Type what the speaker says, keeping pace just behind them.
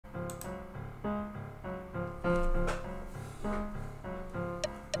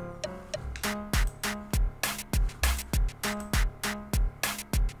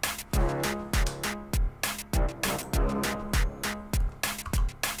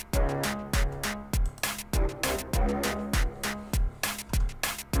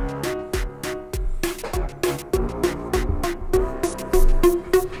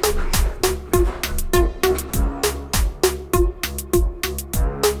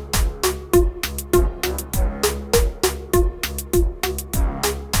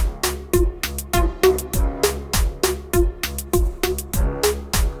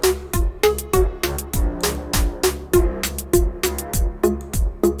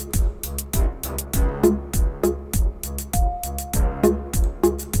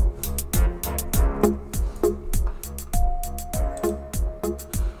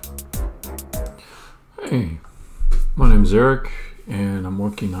name's Eric, and I'm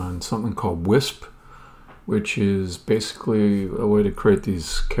working on something called Wisp, which is basically a way to create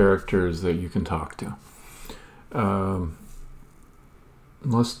these characters that you can talk to.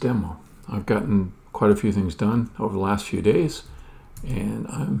 Let's demo. I've gotten quite a few things done over the last few days, and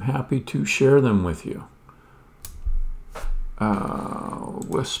I'm happy to share them with you.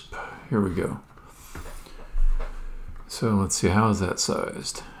 Wisp, here we go. So let's see, how is that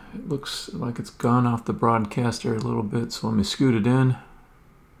sized? It looks like it's gone off the broadcaster a little bit, so let me scoot it in.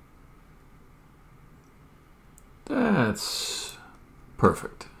 That's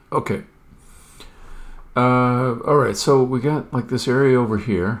perfect. Okay. Alright, so we got like this area over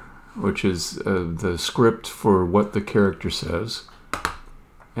here, which is the script for what the character says.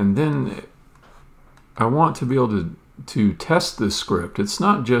 And then I want to be able to test this script. It's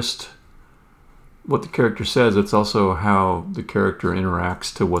not just what the character says, it's also how the character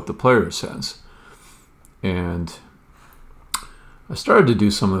interacts to what the player says. And I started to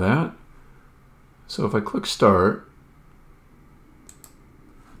do some of that. So if I click start,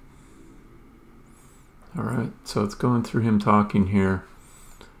 alright, so it's going through him talking here.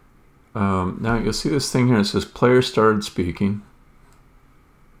 Now you'll see this thing here, it says player started speaking.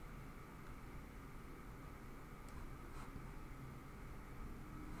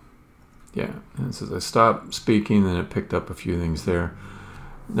 Yeah, and it says I stopped speaking, and it picked up a few things there.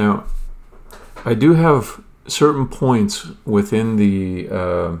 Now, I do have certain points within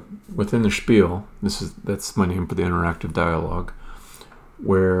the spiel. That's my name for the interactive dialogue,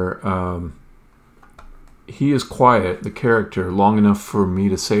 where he is quiet, the character, long enough for me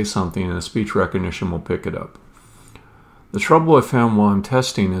to say something, and a speech recognition will pick it up. The trouble I found while I'm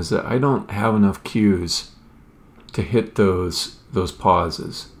testing is that I don't have enough cues to hit those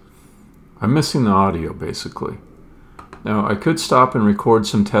pauses. I'm missing the audio, basically. Now, I could stop and record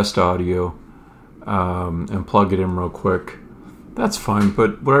some test audio and plug it in real quick. That's fine,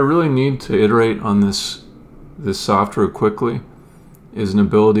 but what I really need to iterate on this software quickly is an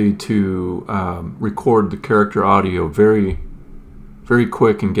ability to record the character audio very, very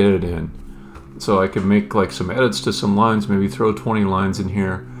quick and get it in. So I could make like some edits to some lines, maybe throw 20 lines in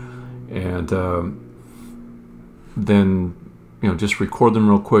here, and then just record them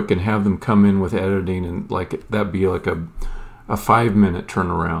real quick and have them come in with editing, and like that'd be like a 5-minute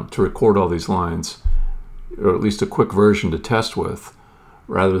turnaround to record all these lines, or at least a quick version to test with,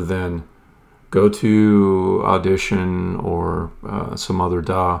 rather than go to Audition or some other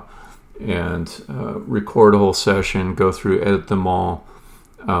DAW and record a whole session, go through, edit them all,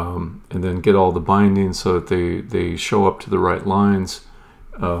 and then get all the bindings so that they show up to the right lines.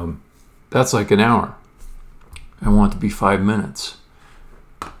 That's like an hour. I want it to be 5 minutes.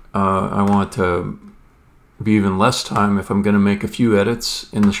 I want to be even less time if I'm going to make a few edits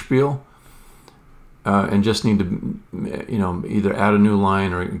in the spiel, and just need to, either add a new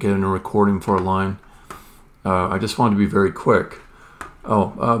line or get a new recording for a line. I just want to be very quick.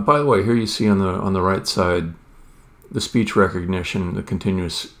 Oh, by the way, here you see on the right side the speech recognition, the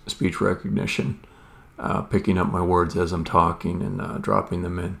continuous speech recognition, picking up my words as I'm talking and dropping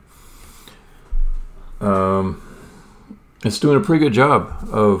them in. It's doing a pretty good job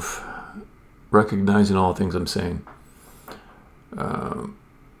of recognizing all the things I'm saying.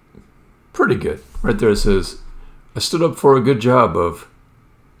 Pretty good. Right there it says, I stood up for a good job of,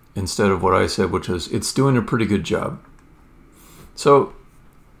 instead of what I said, which is, it's doing a pretty good job. So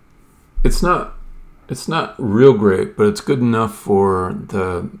it's not real great, but it's good enough for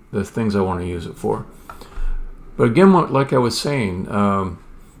the things I want to use it for. But again, like I was saying,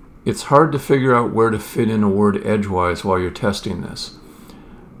 it's hard to figure out where to fit in a word edgewise while you're testing this,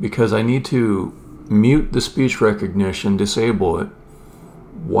 because I need to mute the speech recognition, disable it,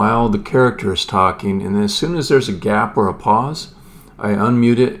 while the character is talking, and then as soon as there's a gap or a pause, I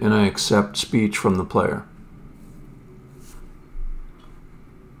unmute it and I accept speech from the player.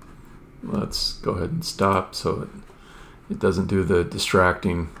 Let's go ahead and stop so it doesn't do the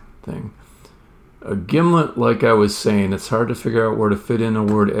distracting thing. A Gimlet, like I was saying, it's hard to figure out where to fit in a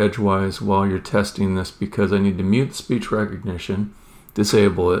word edgewise while you're testing this, because I need to mute the speech recognition,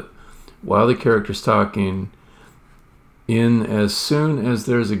 disable it, while the character's talking. In as soon as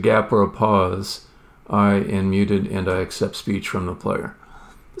there's a gap or a pause, I unmute it and I accept speech from the player.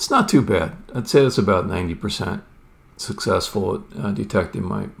 It's not too bad. I'd say it's about 90% successful at detecting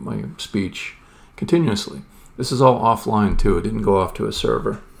my speech continuously. This is all offline too. It didn't go off to a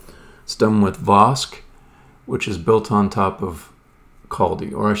server. It's done with Vosk, which is built on top of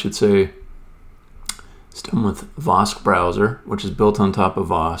Kaldi, or I should say it's done with Vosk browser, which is built on top of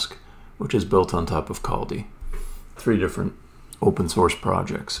Vosk, which is built on top of Kaldi. 3 different open source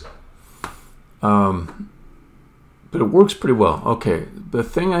projects. But it works pretty well. Okay, the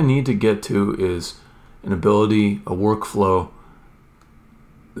thing I need to get to is an ability, a workflow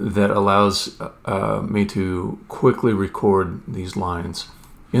that allows me to quickly record these lines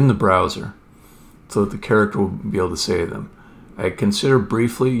in the browser so that the character will be able to say them. I considered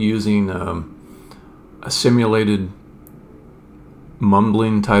briefly using a simulated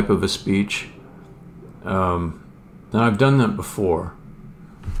mumbling type of a speech. And I've done that before.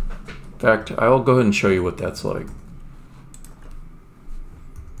 In fact, I'll go ahead and show you what that's like.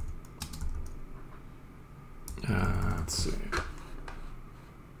 Let's see.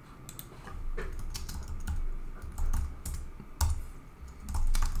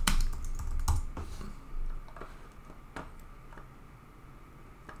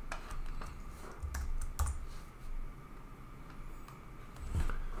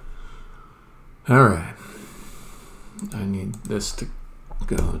 All right. I need this to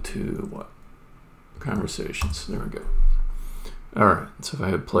go to what? Conversations. There we go. All right. So if I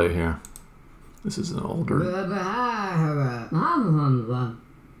hit play here, this is an older.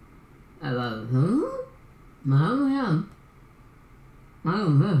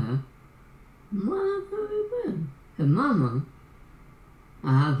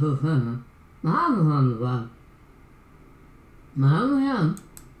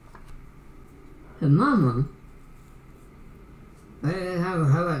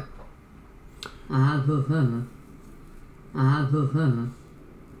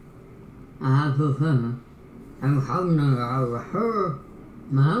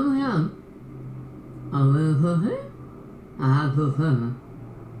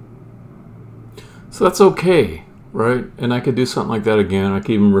 So that's okay, right? And I could do something like that again. I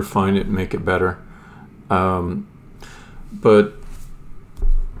could even refine it and make it better. But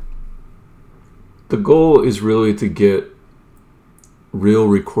the goal is really to get real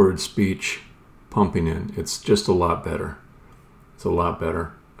recorded speech pumping in. It's just a lot better. It's a lot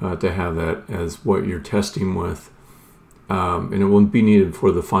better to have that as what you're testing with. And it won't be needed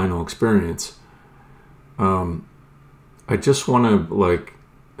for the final experience. I just want to like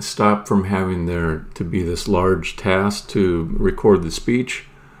stop from having there to be this large task to record the speech.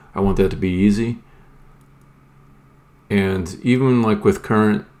 I want that to be easy. And even like with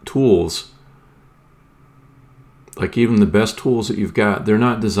current tools, like even the best tools that you've got, they're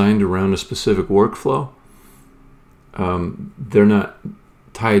not designed around a specific workflow. They're not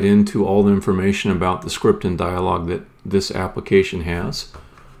tied into all the information about the script and dialogue that this application has.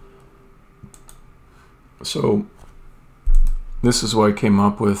 So this is what I came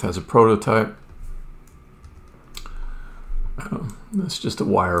up with as a prototype. It's just a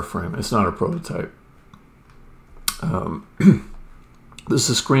wireframe. It's not a prototype. This is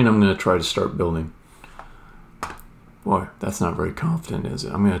a screen I'm going to try to start building. Boy, that's not very confident, is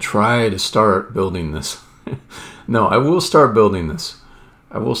it? I'm going to try to start building this. No, I will start building this.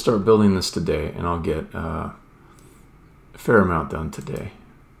 I will start building this today, and I'll get a fair amount done today.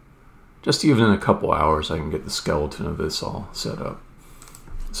 Just even in a couple hours, I can get the skeleton of this all set up.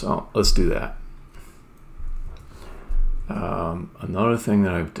 So let's do that. Another thing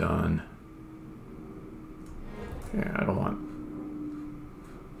that I've done. Yeah, I don't want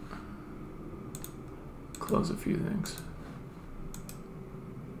close a few things.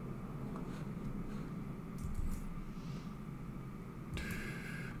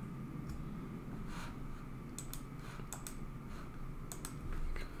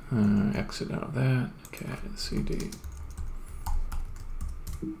 Exit out of that. Okay, CD.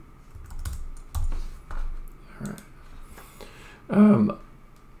 All right.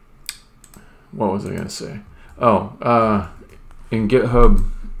 What was I going to say? Oh, in GitHub,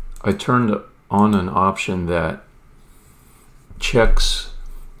 I turned on an option that checks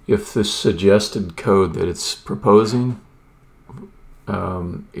if the suggested code that it's proposing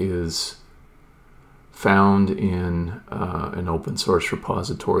is found in an open source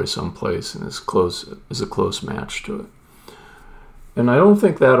repository someplace and is a close match to it. And I don't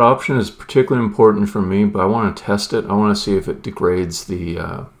think that option is particularly important for me, but I want to test it. I want to see if it degrades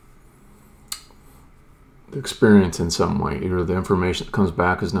the experience in some way. Either the information that comes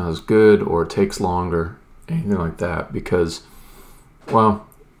back is not as good, or it takes longer, anything like that. Because, well,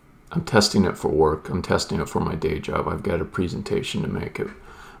 I'm testing it for work. I'm testing it for my day job. I've got a presentation to make it.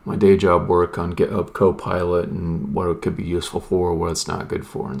 My day job work on GitHub Copilot and what it could be useful for, what it's not good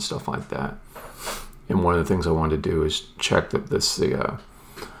for, and stuff like that. And one of the things I wanted to do is check that this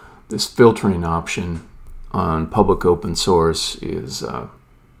filtering option on public open source is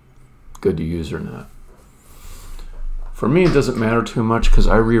good to use or not. For me, it doesn't matter too much because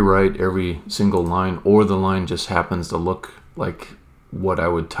I rewrite every single line, or the line just happens to look like what I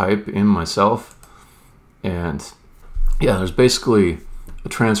would type in myself. And yeah, there's basically a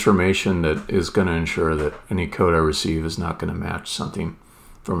transformation that is going to ensure that any code I receive is not going to match something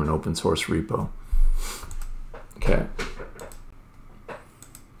from an open source repo. Okay.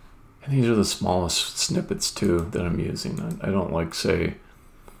 And these are the smallest snippets too that I'm using. I don't like say,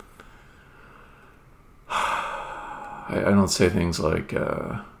 I don't say things like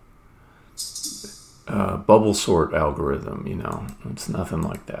bubble sort algorithm, you know, it's nothing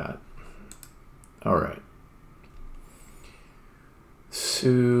like that. All right.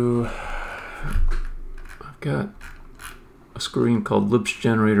 So I've got a screen called Libs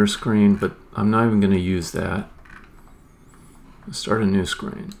Generator screen, but I'm not even going to use that. Let's start a new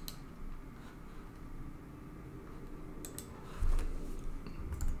screen.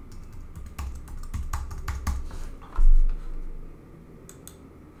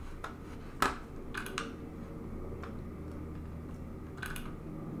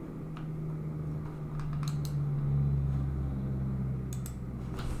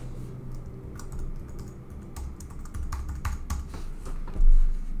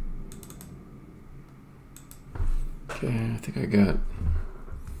 Okay, I think I got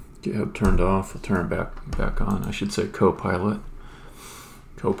GitHub turned off. I'll turn it back on. I should say Copilot.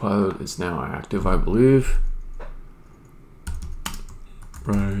 Copilot is now active, I believe.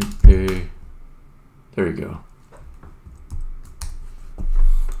 Right, there you go.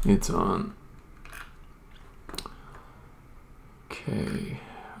 It's on. Okay.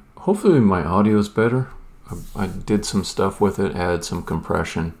 Hopefully my audio is better. I did some stuff with it, added some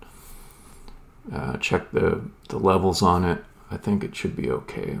compression. Check the levels on it. I think it should be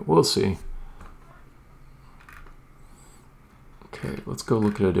okay. We'll see. Okay, let's go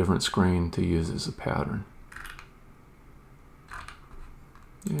look at a different screen to use as a pattern.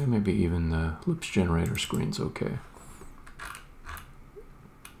 Yeah, maybe even the Libs Generator screen's okay.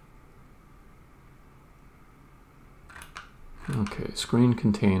 Okay, screen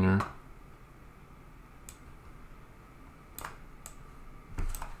container.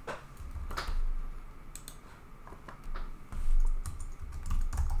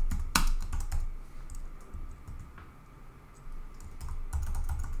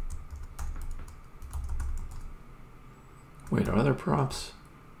 Wait, are there props?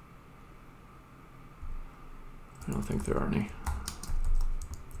 I don't think there are any.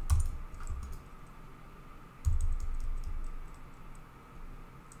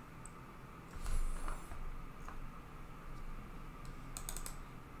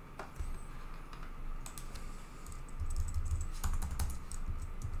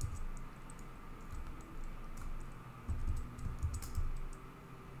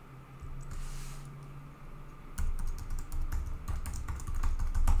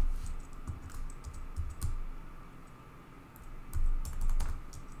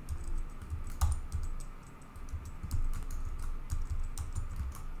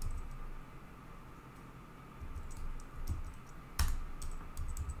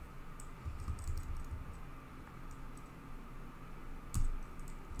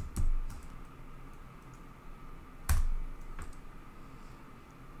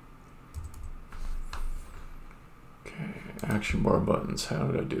 Action bar buttons. How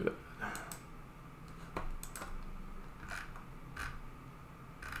did I do that?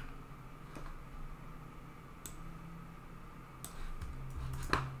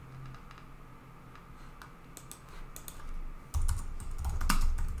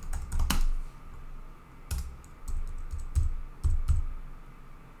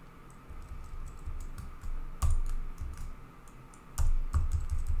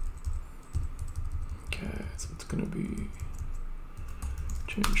 Okay, so it's going to be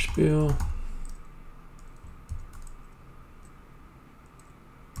change spiel.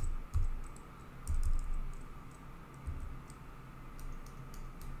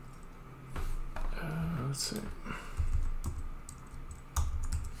 Let's see.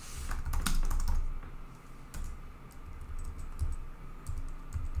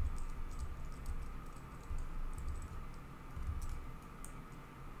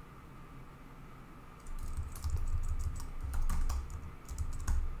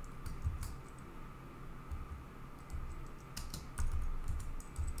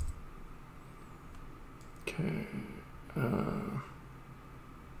 Okay.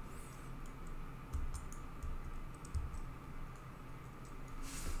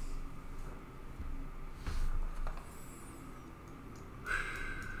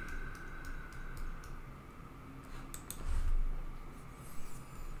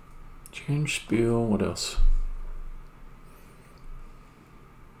 Change spiel. What else?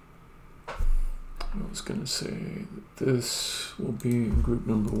 I was going to say that this will be in group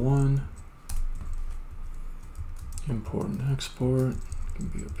number 1. Import and export can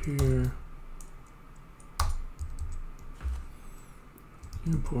be up here.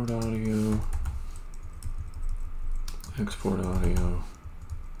 Import audio, export audio.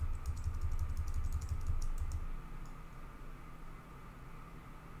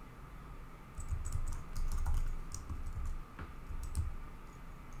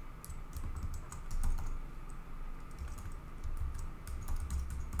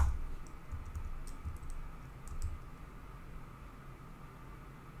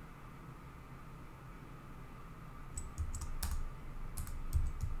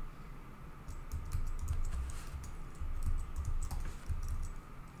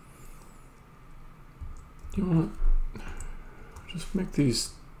 You want to just make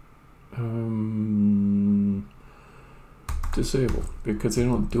these disabled because they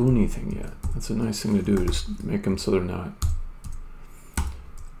don't do anything yet. That's a nice thing to do, just make them so they're not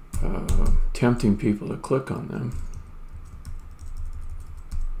tempting people to click on them.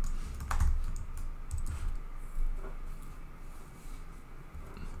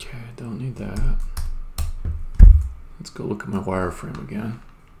 Okay, don't need that. Let's go look at my wireframe again.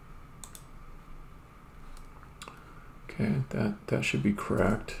 Okay, that should be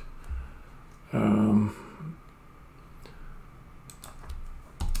correct. I'm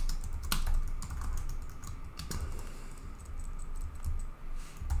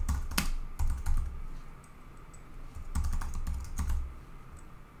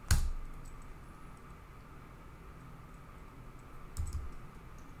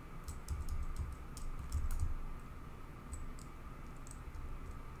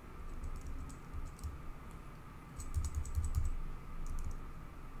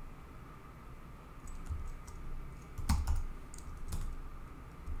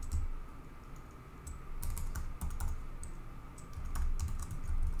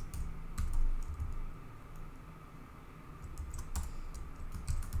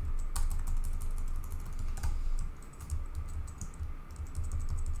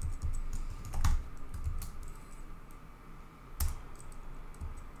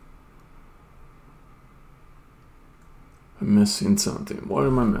missing something. What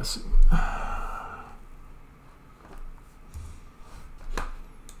am I missing?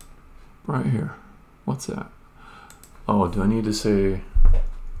 Right here. What's that? Oh, do I need to say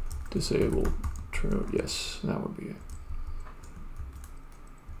disabled? True. Yes, that would be it.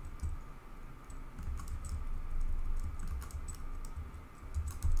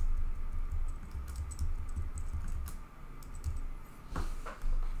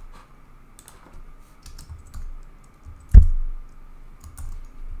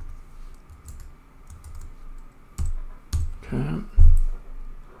 Okay.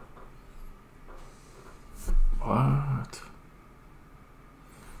 What?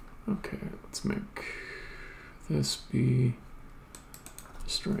 Okay, let's make this be a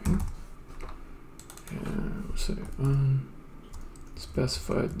string. And we'll say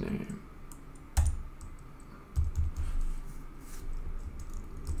unspecified name.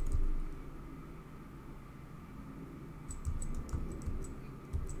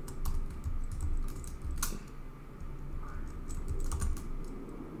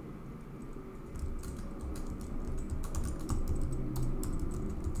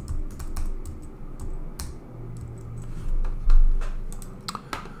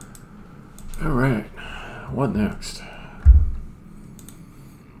 All right, what next?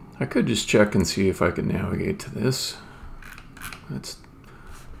 I could just check and see if I can navigate to this. That's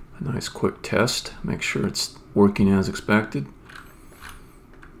a nice quick test. Make sure it's working as expected.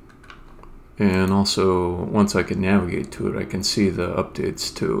 And also, once I can navigate to it, I can see the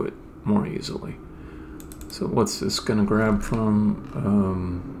updates to it more easily. So what's this gonna grab from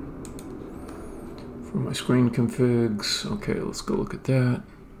my screen configs? Okay, let's go look at that.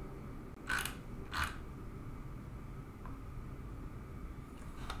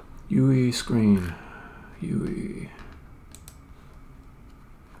 UE screen, UE.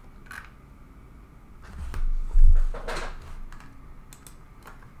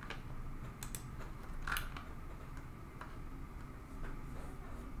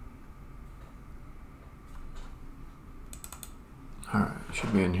 All right,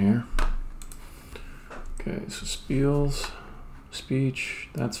 should be in here. Okay, so Spiels, speech,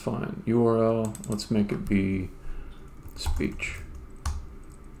 that's fine. URL, let's make it be speech.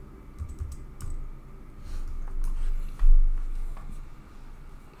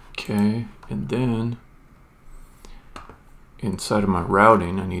 Okay, and then inside of my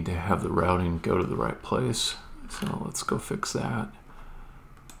routing, I need to have the routing go to the right place. So let's go fix that.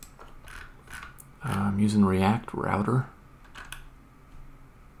 I'm using React Router.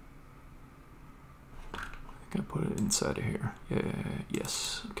 Gotta put it inside of here. Yeah,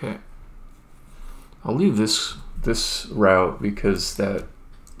 yes, okay. I'll leave this route because that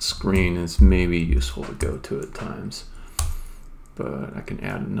screen is maybe useful to go to at times. But I can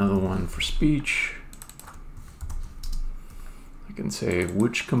add another one for speech. I can say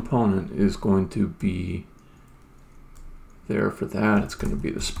which component is going to be there for that. It's going to be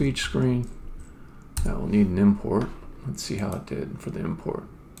the speech screen. That will need an import. Let's see how it did for the import.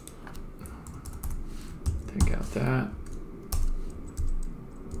 Take out that.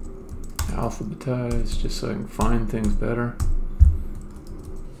 Alphabetize, just so I can find things better.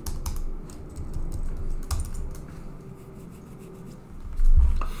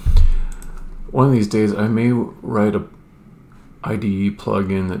 One of these days I may write a IDE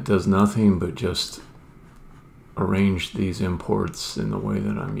plugin that does nothing but just arrange these imports in the way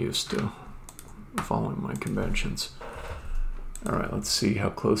that I'm used to, following my conventions. Alright, let's see how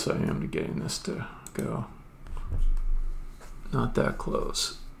close I am to getting this to go. Not that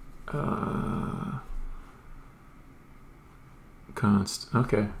close. Const.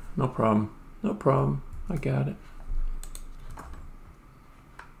 Okay, no problem. No problem. I got it.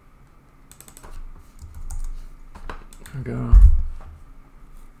 There we go.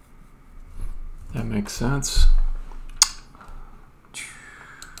 That makes sense.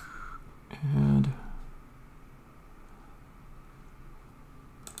 And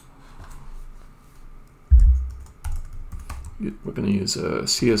we're going to use a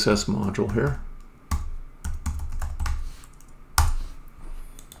CSS module here.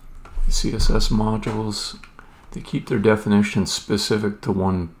 CSS modules, they keep their definitions specific to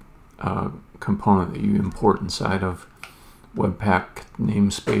one component that you import inside of Webpack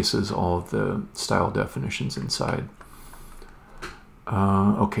namespaces, all of the style definitions inside.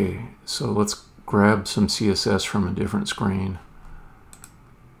 Okay, so let's grab some CSS from a different screen.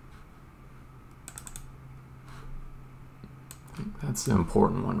 I think that's the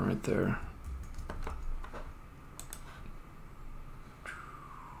important one right there.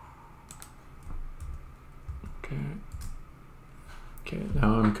 Okay,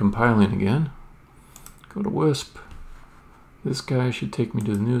 now I'm compiling again. Go to Wisp. This guy should take me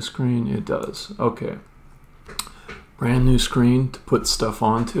to the new screen. It does. Okay. Brand new screen to put stuff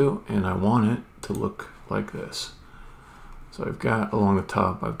onto, and I want it to look like this. So I've got, along the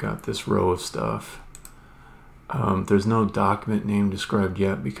top, I've got this row of stuff. There's no document name described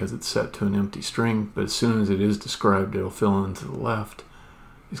yet because it's set to an empty string, but as soon as it is described, it'll fill in to the left.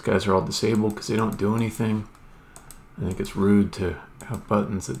 These guys are all disabled because they don't do anything. I think it's rude to have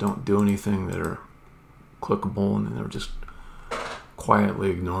buttons that don't do anything, that are clickable, and then they're just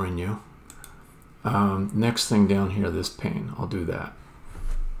quietly ignoring you. Next thing down here, this pane, I'll do that.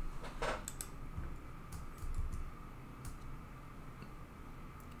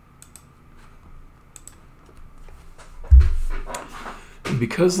 And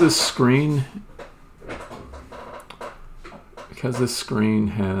because this screen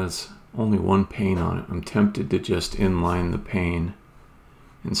has only one pane on it, I'm tempted to just inline the pane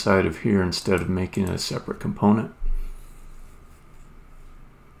inside of here instead of making it a separate component.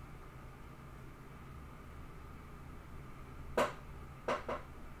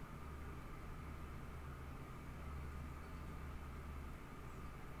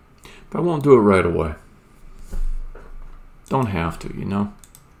 But I won't do it right away. Don't have to, you know.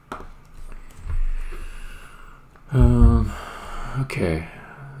 Okay,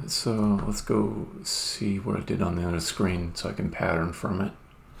 so let's go see what I did on the other screen so I can pattern from it.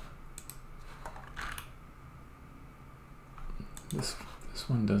 This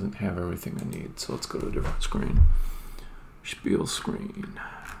one doesn't have everything I need, so let's go to a different screen. Spiel screen.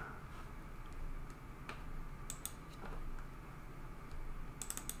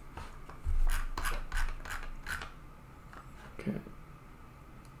 Okay.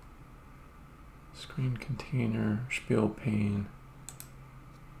 Screen container, Spiel pane.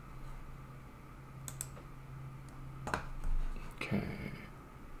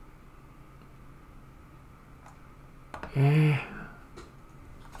 Okay.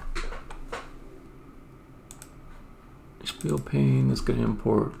 Spiel pane is going to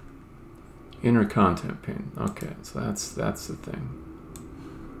import inner content pane. Okay, so that's the thing.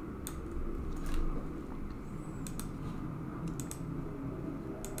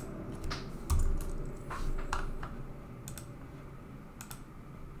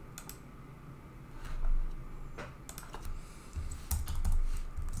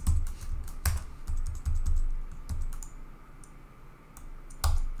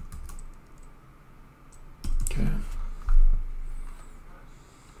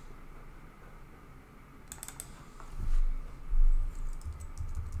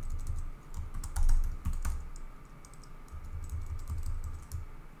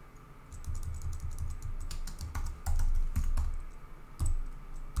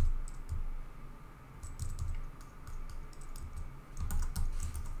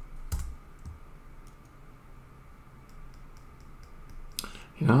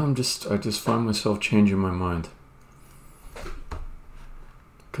 You know, I just find myself changing my mind.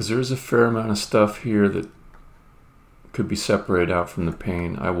 Because there's a fair amount of stuff here that could be separated out from the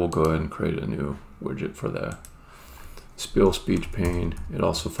pane. I will go ahead and create a new widget for that. Spiel speech pane. It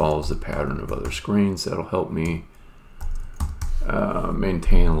also follows the pattern of other screens. That'll help me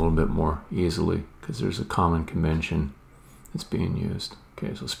maintain a little bit more easily because there's a common convention that's being used.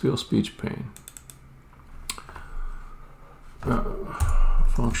 Okay, so Spiel speech pane.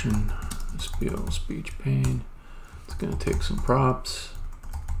 Function Spiel speech pane. It's going to take some props.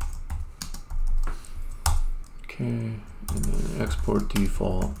 Okay, and then export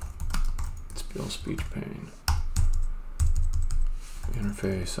default Spiel speech pane.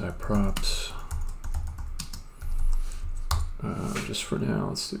 Interface iProps. Just for now,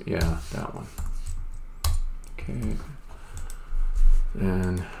 let's do, yeah, that one. Okay,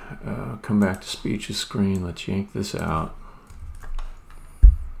 and come back to speeches screen. Let's yank this out.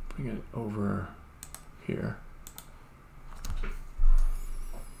 Bring it over here.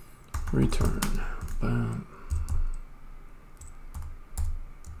 Return. Bam.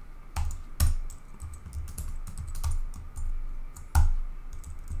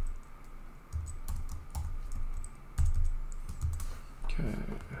 Okay.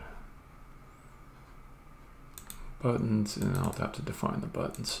 Buttons, and I'll have to define the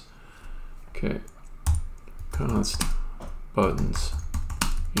buttons. Okay. Const buttons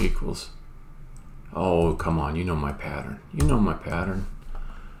equals. Oh, come on, you know my pattern. You know my pattern.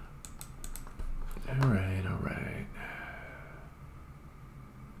 All right, all right.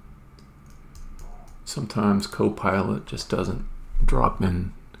 Sometimes Copilot just doesn't drop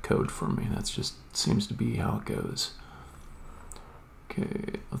in code for me. That's just seems to be how it goes.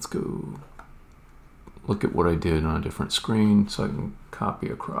 Okay, let's go look at what I did on a different screen so I can copy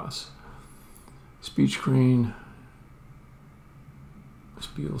across. Speech screen,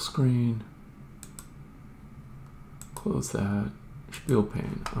 Spiel screen, close that, Spiel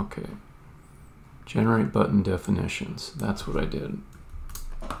pane, okay. Generate button definitions, that's what I did.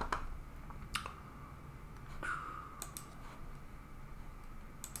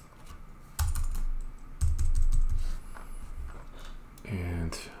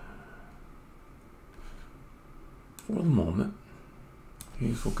 And for the moment,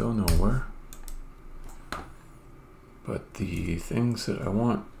 these will go nowhere. But the things that I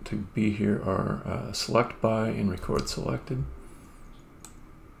want to be here are select by and record selected.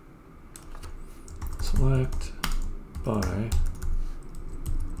 Select by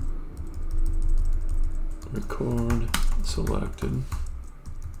record selected.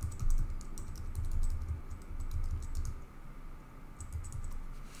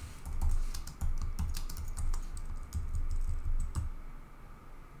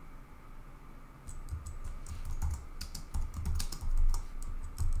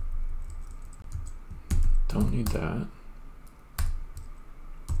 Don't need that.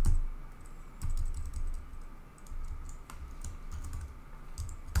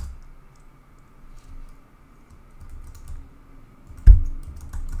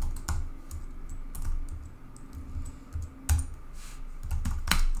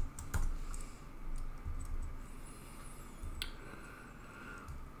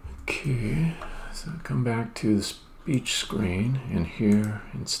 Okay, so come back to the speech screen, and here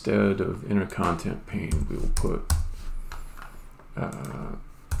instead of inner content pane we will put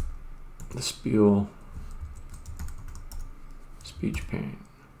the Spiel speech pane.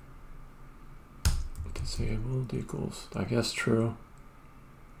 Disabled equals, I guess, true.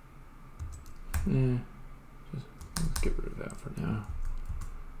 Let's get rid of that for now.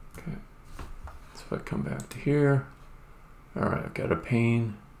 Okay, so if I come back to here, all right, I've got a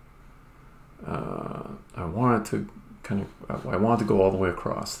pane. I want it to I want it to go all the way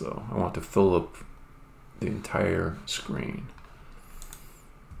across though. I want to fill up the entire screen.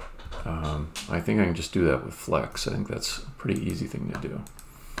 I think I can just do that with Flex. I think that's a pretty easy thing to do.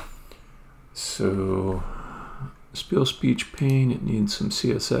 So Spiel speech pane, it needs some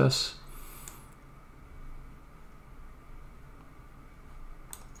CSS.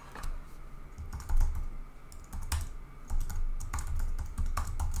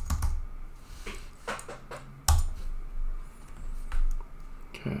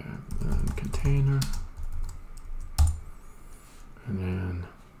 Okay, and container, and then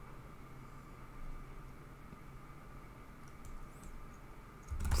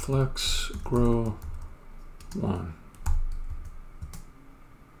flex grow 1.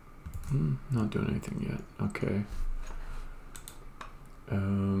 Not doing anything yet. Okay.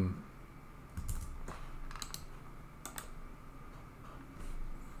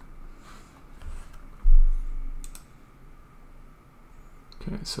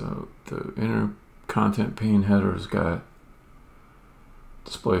 Okay, so the inner content pane header's got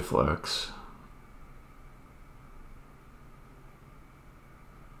display flex.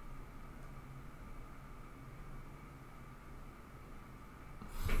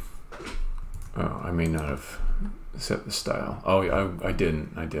 Oh, I may not have set the style. Oh, I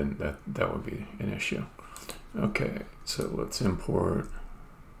didn't. That would be an issue. Okay, so let's import.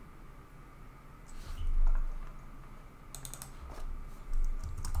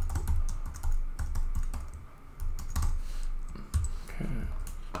 Okay.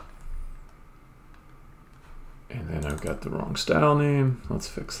 And then I've got the wrong style name. Let's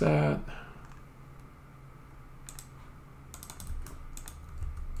fix that.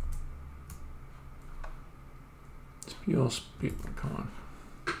 Come on.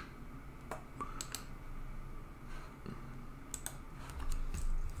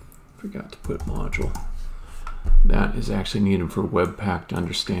 Forgot to put module. That is actually needed for Webpack to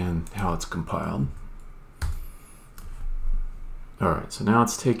understand how it's compiled. All right, so now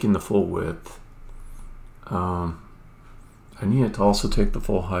it's taking the full width. I need it to also take the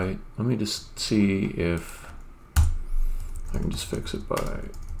full height. Let me just see if I can just fix it by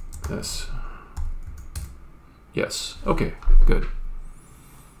this. Yes, okay, good.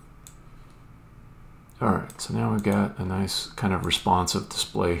 All right, so now we've got a nice kind of responsive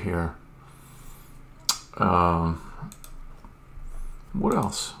display here. What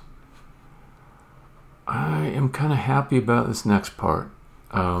else? I am kind of happy about this next part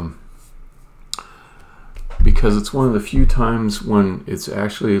because it's one of the few times when it's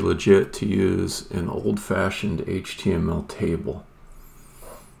actually legit to use an old-fashioned HTML table.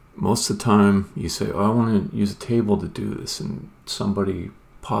 Most of the time you say, oh, I want to use a table to do this, and somebody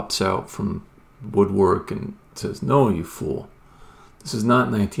pops out from woodwork and says, no, you fool. This is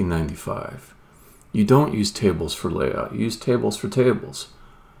not 1995. You don't use tables for layout. You use tables for tables.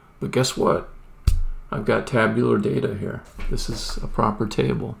 But guess what? I've got tabular data here. This is a proper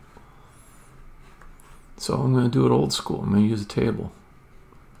table. So I'm going to do it old school. I'm going to use a table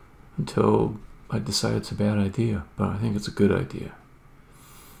until I decide it's a bad idea. But I think it's a good idea.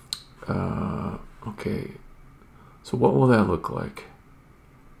 Okay, so what will that look like?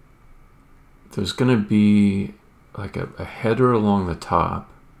 There's going to be like a header along the top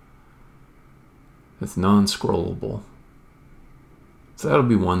that's non-scrollable. So that'll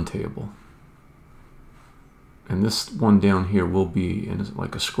be one table. And this one down here will be in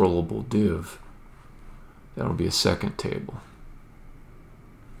like a scrollable div. That'll be a second table.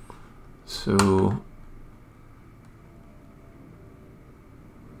 So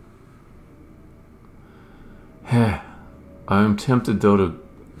I'm tempted though to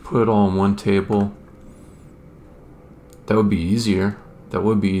put it all in one table. That would be easier. That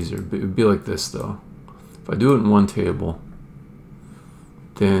would be easier. But it would be like this though. If I do it in one table,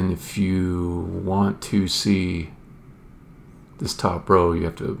 then if you want to see this top row, you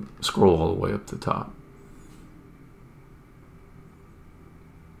have to scroll all the way up to the top.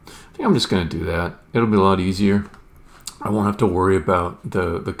 I think I'm just going to do that. It'll be a lot easier. I won't have to worry about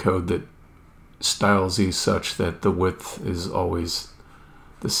the code that styles these such that the width is always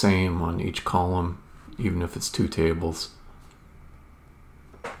the same on each column, even if it's two tables.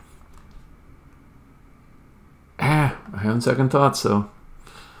 I'm having second thoughts though.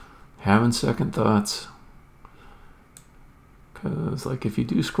 Having second thoughts. Because like if you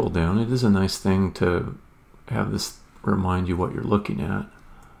do scroll down, it is a nice thing to have this remind you what you're looking at.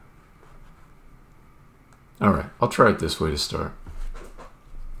 All right, I'll try it this way to start.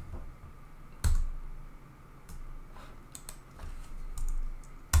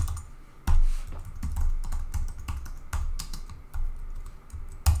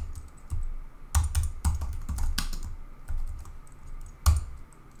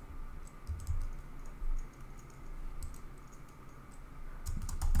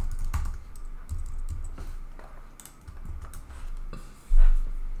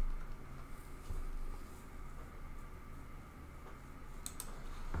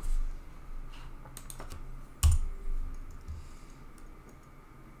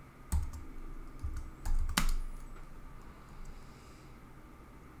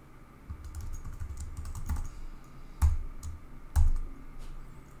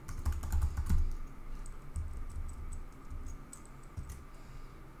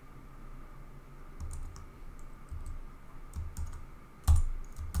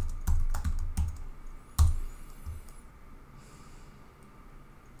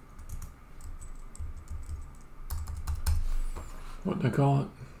 What did I call it?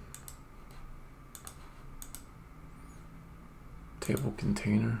 Table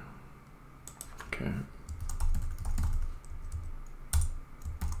container. Okay.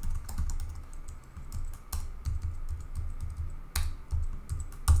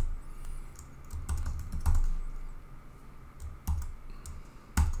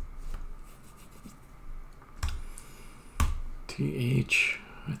 TH,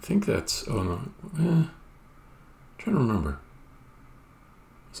 I think that's, oh no, trying to remember.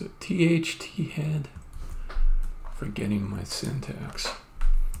 Is it TH, T-head? Forgetting my syntax.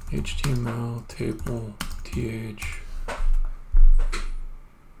 HTML, table, TH.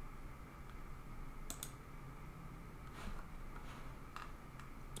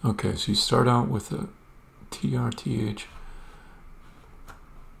 Okay, so you start out with a TRTH.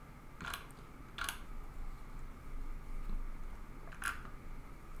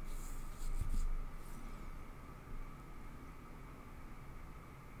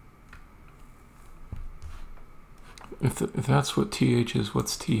 If that's what TH is,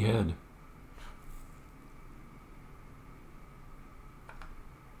 what's T-head?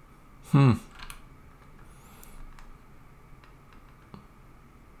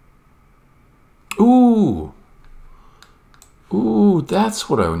 Ooh! Ooh, that's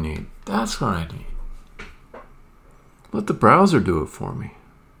what I need. That's what I need. Let the browser do it for me.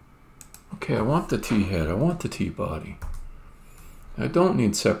 Okay, I want the T-head. I want the T-body. I don't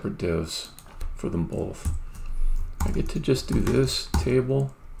need separate divs for them both. I get to just do this,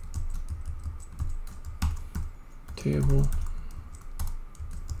 table, table,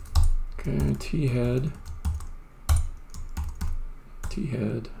 okay, T-head,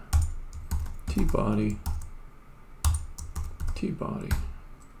 T-head, T-body, T-body.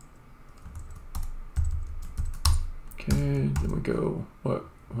 Okay, then we go,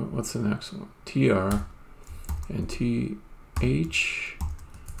 what's the next one? TR and TH.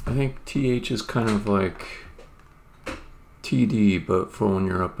 I think TH is kind of like TD, but for when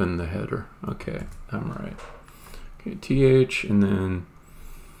you're up in the header. Okay, I'm right. Okay, TH, and then,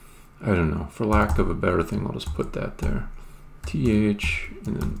 I don't know, for lack of a better thing, I'll just put that there. TH,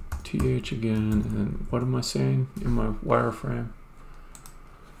 and then TH again, and then what am I saying in my wireframe?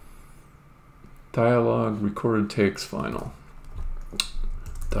 Dialogue, recorded takes, final.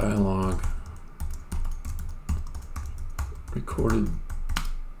 Dialogue, recorded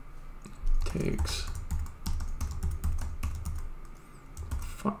takes.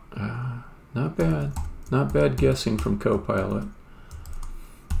 Not bad. Not bad guessing from Copilot.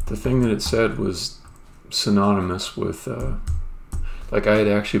 The thing that it said was synonymous with, like I had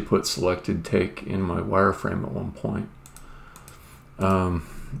actually put selected take in my wireframe at one point.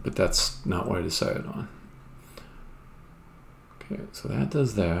 But that's not what I decided on. Okay, so that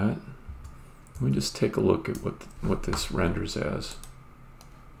does that. Let me just take a look at what this renders as.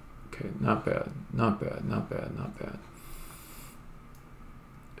 Okay, not bad, not bad, not bad, not bad.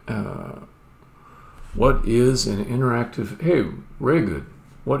 What is an interactive, hey, very good.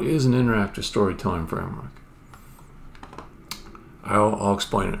 What is an interactive storytelling framework? I'll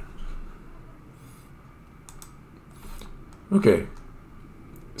explain it. Okay,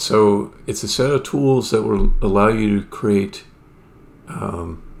 so it's a set of tools that will allow you to create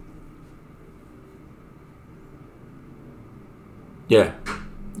yeah,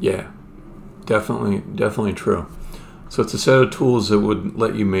 definitely true. So it's a set of tools that would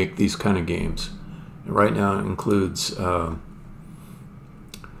let you make these kind of games. And right now it includes a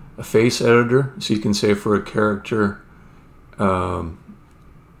face editor, so you can say for a character, you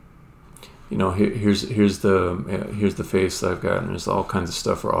know, here's the face that I've got, and there's all kinds of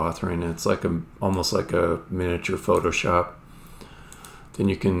stuff for authoring. It's like almost like a miniature Photoshop. Then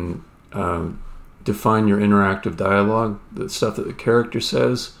you can define your interactive dialogue, the stuff that the character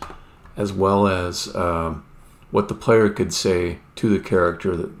says, as well as what the player could say to the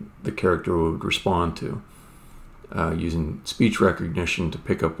character that the character would respond to, using speech recognition to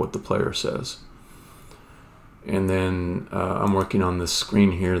pick up what the player says. And then I'm working on this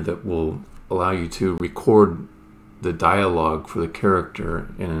screen here that will allow you to record the dialogue for the character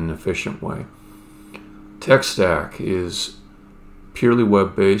in an efficient way. Tech stack is purely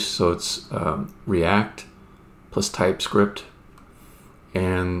web-based, so it's React plus TypeScript,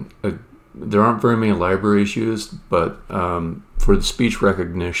 and there aren't very many libraries used, but for the speech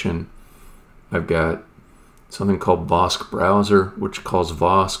recognition, I've got something called Vosk Browser, which calls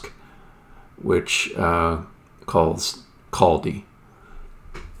Vosk, which calls Caldi.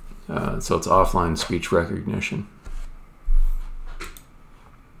 So it's offline speech recognition.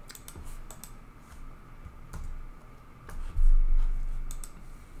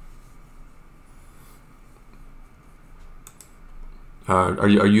 Are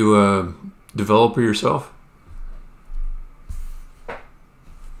you a developer yourself?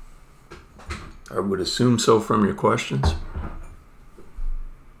 I would assume so from your questions.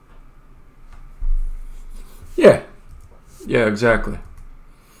 Yeah, exactly.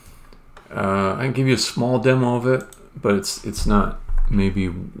 I can give you a small demo of it, but it's not maybe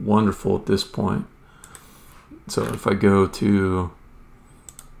wonderful at this point. So if I go to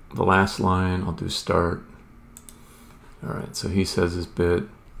the last line, I'll do start. All right, so he says his bit.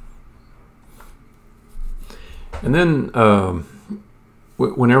 And then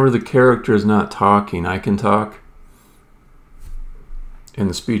whenever the character is not talking, I can talk. And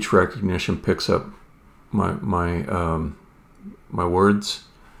the speech recognition picks up my words.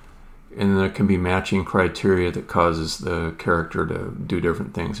 And there can be matching criteria that causes the character to do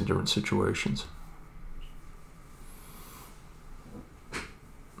different things in different situations.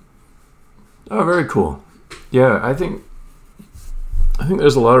 Oh, very cool. Yeah, I think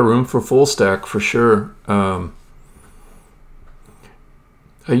there's a lot of room for full stack for sure. I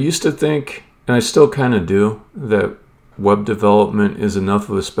used to think, and I still kind of do, that web development is enough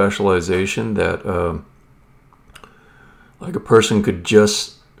of a specialization that like a person could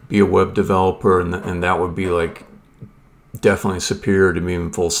just be a web developer and that would be like definitely superior to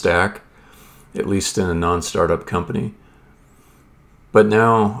being full stack, at least in a non-startup company. But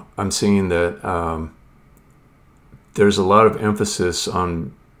now I'm seeing that there's a lot of emphasis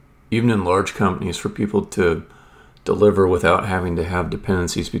on, even in large companies, for people to deliver without having to have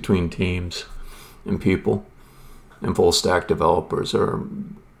dependencies between teams and people. And full stack developers are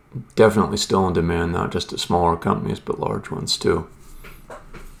definitely still in demand, not just at smaller companies, but large ones too.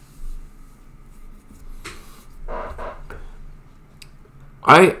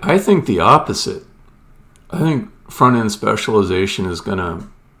 I think the opposite. I think front-end specialization is going to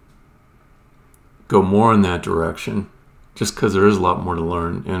go more in that direction, just because there is a lot more to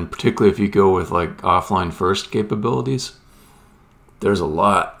learn. And particularly if you go with like offline first capabilities, there's a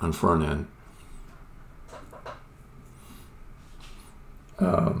lot on front end.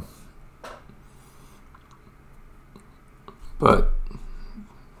 But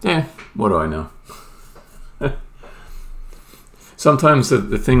yeah, what do I know? Sometimes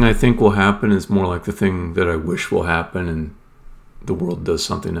the thing I think will happen is more like the thing that I wish will happen, and the world does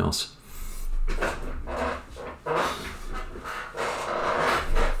something else.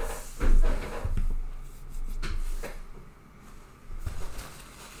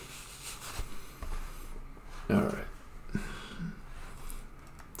 All right.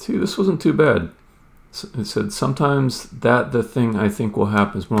 See, this wasn't too bad. It said, sometimes that the thing I think will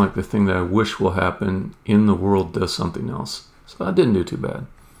happen is more like the thing that I wish will happen in the world does something else. So I didn't do too bad.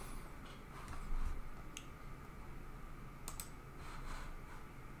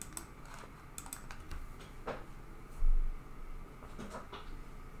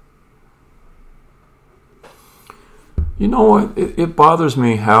 You know what? It bothers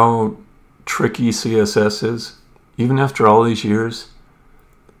me how tricky CSS is. Even after all these years,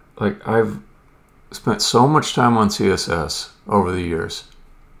 like I've spent so much time on CSS over the years,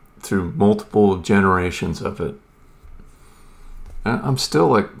 through multiple generations of it. I'm still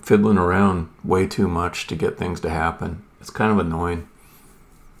like fiddling around way too much to get things to happen. It's kind of annoying.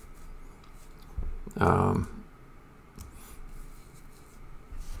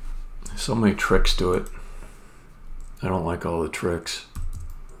 So many tricks to it. I don't like all the tricks.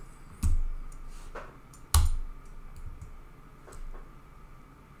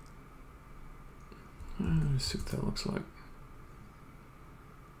 Let's see what that looks like.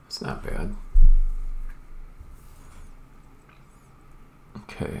 It's not bad.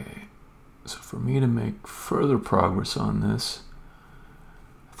 Okay, so for me to make further progress on this,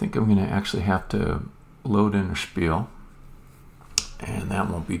 I think I'm going to actually have to load in a spiel, and that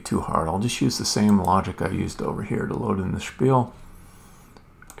won't be too hard. I'll just use the same logic I used over here to load in the spiel,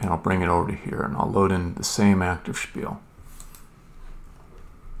 and I'll bring it over to here, and I'll load in the same active spiel.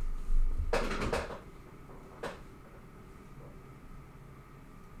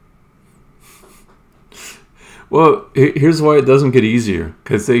 Well, here's why it doesn't get easier,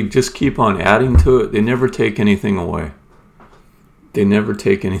 because they just keep on adding to it. They never take anything away. They never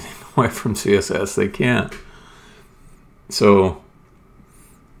take anything away from CSS. They can't. So,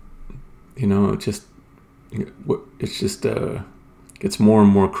 you know, it just gets more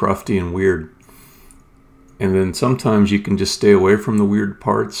and more crufty and weird. And then sometimes you can just stay away from the weird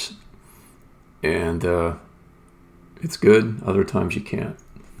parts, and it's good. Other times you can't.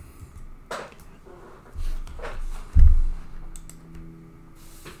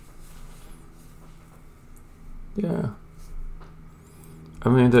 Yeah, I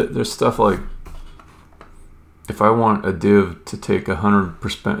mean, there's stuff like, if I want a div to take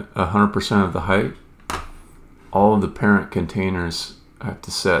 100% of the height, all of the parent containers have to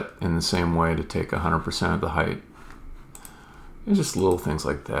set in the same way to take 100% of the height. It's just little things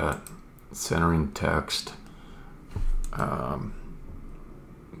like that. Centering text.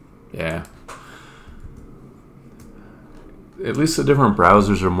 Yeah. At least the different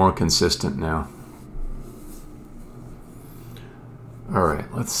browsers are more consistent now. All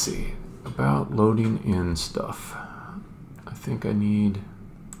right, let's see. About loading in stuff. I think I need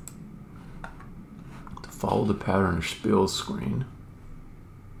to follow the pattern or spill screen.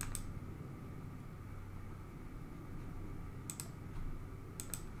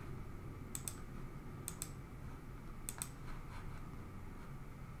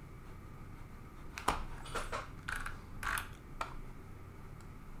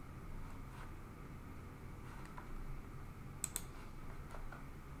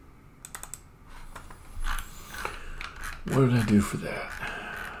 What did I do for that?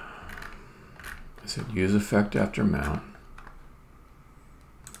 I said use effect after mount.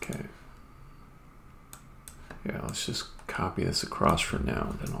 Okay. Yeah, let's just copy this across for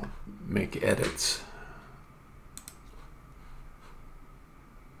now, then I'll make edits.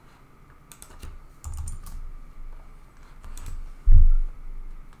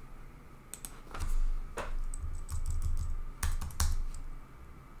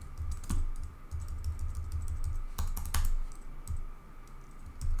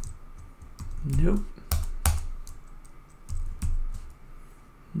 Nope.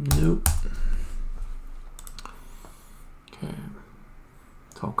 Nope. Okay.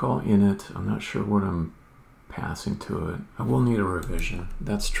 So I'll call init. I'm not sure what I'm passing to it. I will need a revision.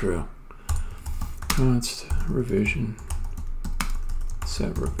 That's true. Const revision.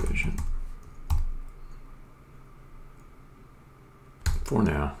 Set revision. For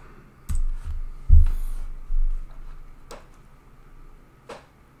now.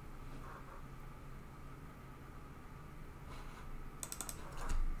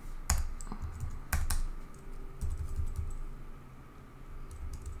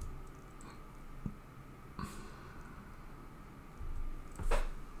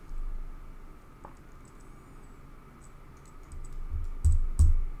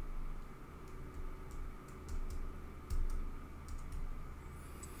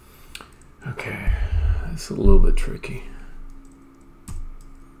 Okay, that's a little bit tricky.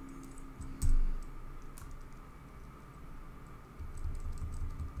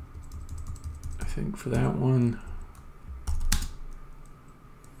 I think for that one,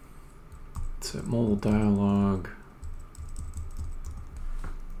 set mobile dialog.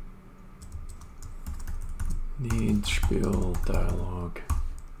 Need spill dialog.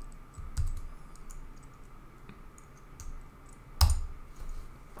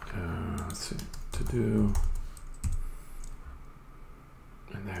 Let's see, to do,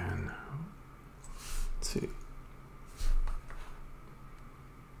 and then let's see.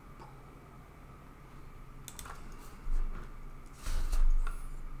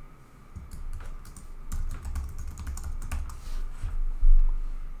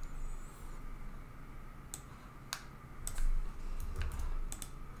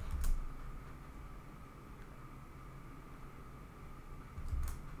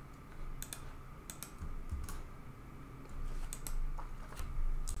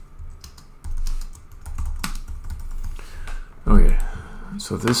 Okay,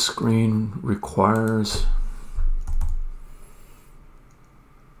 so this screen requires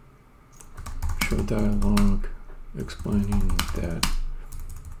show dialog explaining that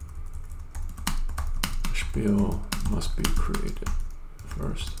spiel must be created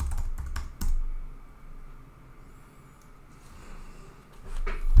first.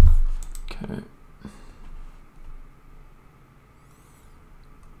 Okay.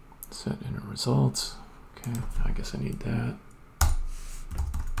 Set inner results. Okay, I guess I need that.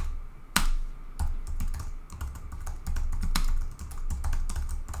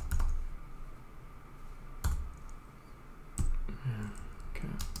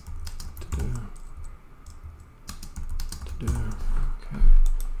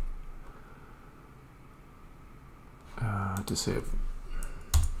 To save.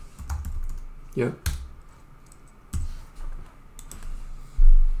 Yep.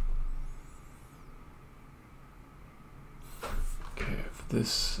 Okay, for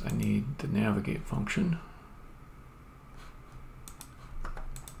this I need the navigate function.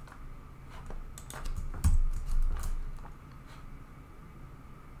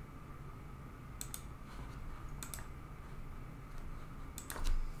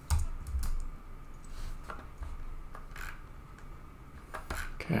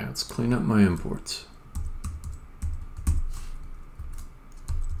 Okay, let's clean up my imports.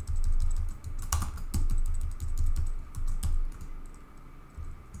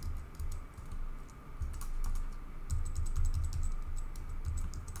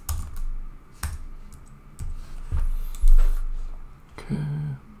 Okay.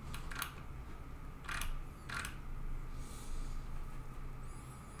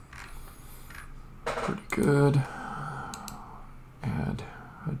 Pretty good. Add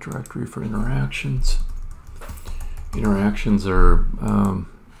a directory for interactions. Interactions are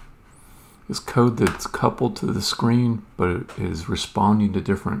is code that's coupled to the screen, but it is responding to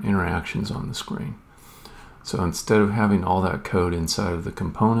different interactions on the screen. So instead of having all that code inside of the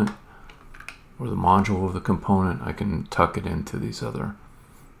component or the module of the component, I can tuck it into these other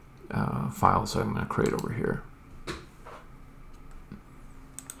files I'm going to create over here.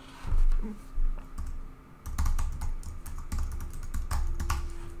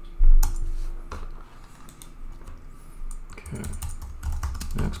 Okay,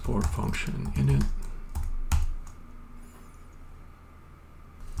 an export function init.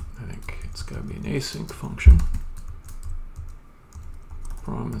 I think it's got to be an async function.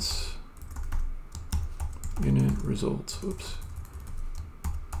 Promise init results. Oops.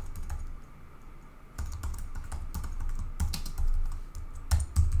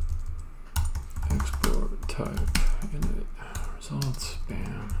 Export type init results.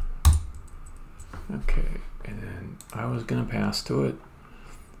 Bam. Okay, and then I was going to pass to it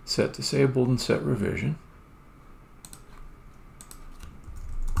set disabled and set revision.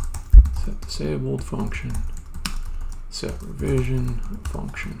 Set disabled function, set revision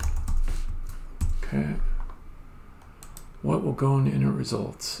function. Okay. What will go into init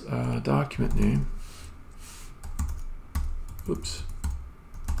results? Document name. Oops.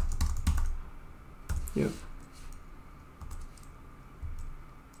 Yep.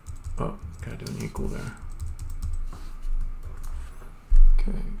 Oh, gotta do an equal there.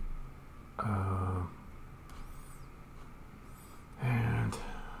 Okay. And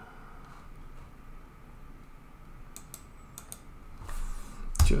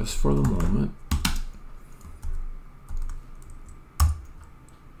just for the moment,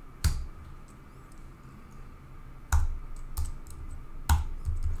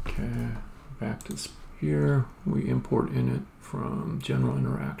 okay, back to here, we import init from general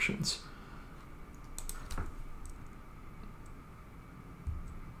interactions.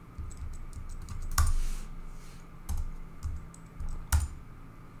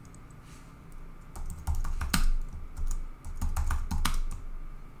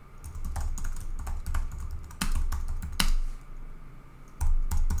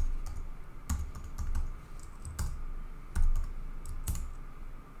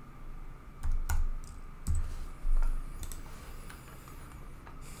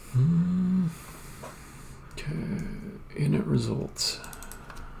 Okay, init results.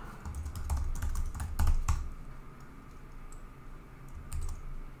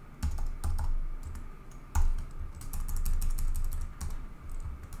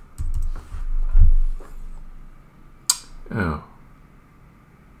 Oh,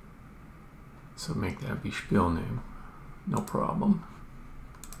 so make that be spiel name, no problem.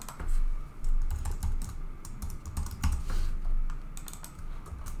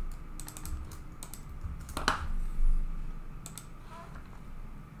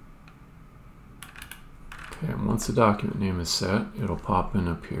 Okay, and once the document name is set, it'll pop in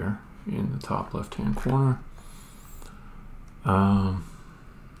up here in the top left-hand corner.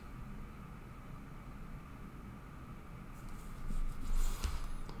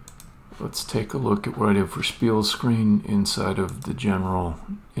 Let's take a look at what I did for Spiel screen inside of the general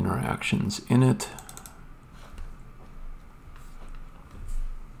interactions init.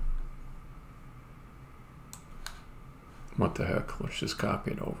 What the heck, let's just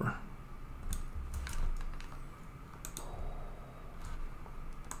copy it over.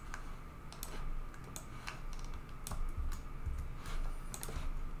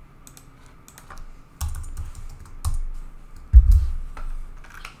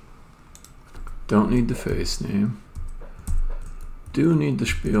 Don't need the face name. Do need the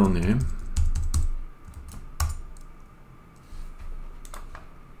spiel name.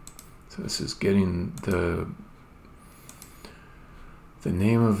 So this is getting the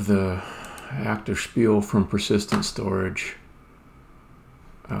name of the active spiel from persistent storage.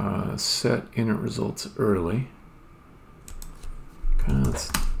 Set init results early. Okay, let's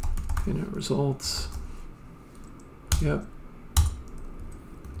init results. Yep.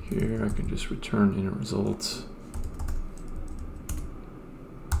 Here I can just return init results.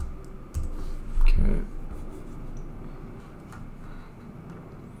 Okay.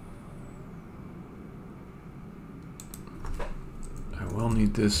 I will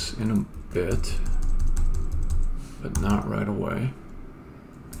need this in a bit, but not right away.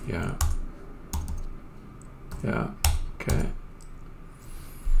 Yeah. Yeah. Okay.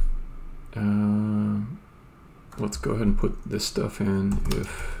 Let's go ahead and put this stuff in.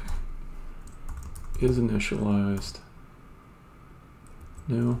 If is initialized.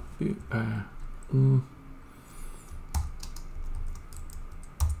 No.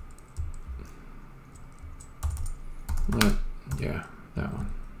 Yeah, that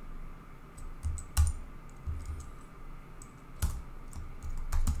one.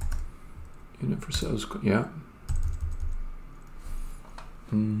 Unit for subsequent, yeah.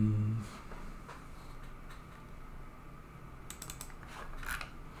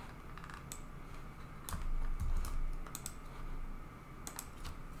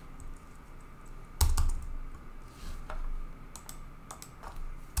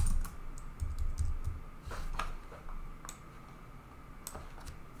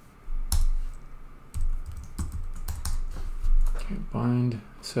 Okay, bind,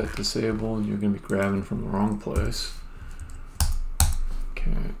 set disabled, you're going to be grabbing from the wrong place.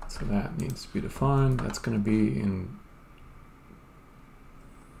 Okay, so that needs to be defined. That's going to be in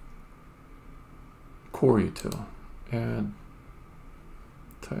core util. Add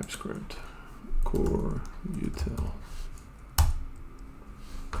TypeScript core util.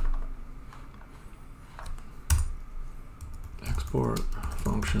 Export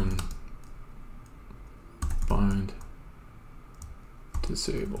function bind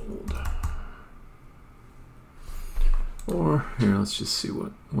disabled. Or here, let's just see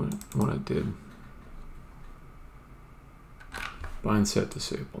what I did. Bind set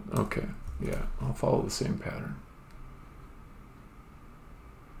disabled. Okay, yeah, I'll follow the same pattern.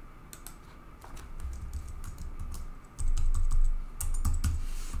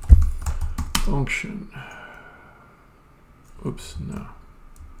 Function. Oops, no.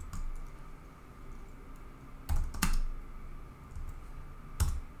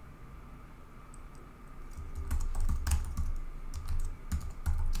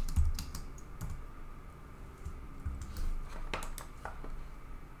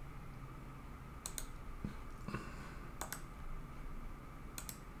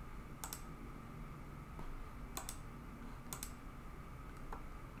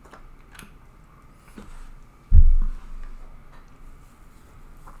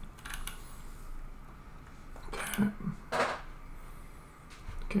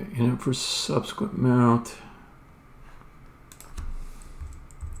 Okay, init for subsequent mount.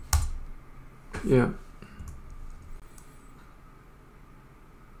 Yep.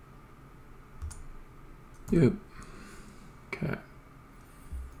 Yep. Okay.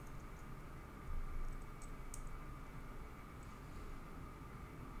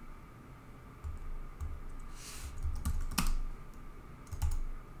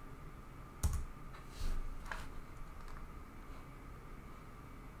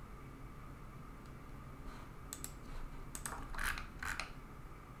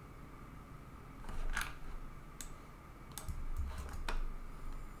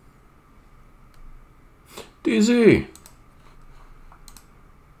 DZ,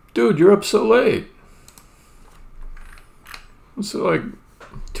 dude, you're up so late. What's it, like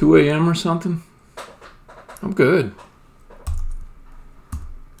 2 a.m. or something? I'm good.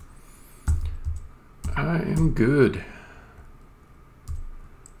 I am good.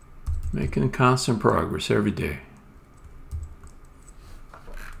 Making constant progress every day.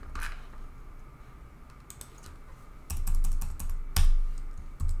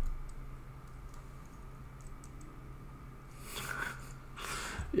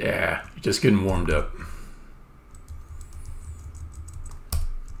 Yeah, you're just getting warmed up.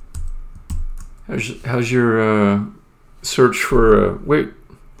 How's your search for, wait,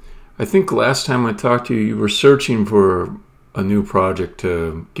 I think last time I talked to you, you were searching for a new project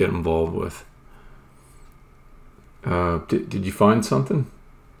to get involved with. Did you find something?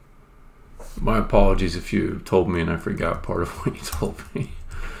 My apologies if you told me and I forgot part of what you told me.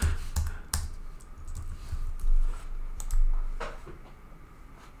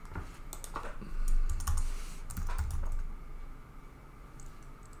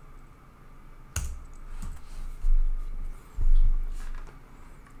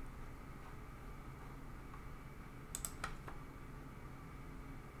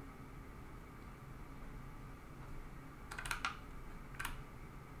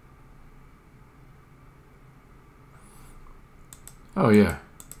 Oh yeah.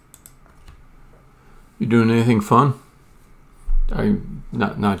 You doing anything fun?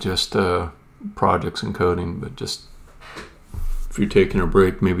 Not just projects and coding, but just if you're taking a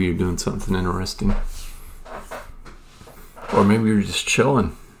break, maybe you're doing something interesting. Or maybe you're just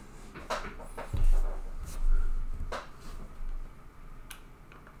chilling.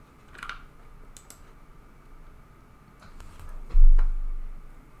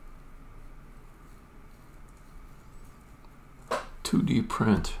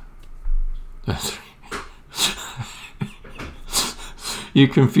 Print. You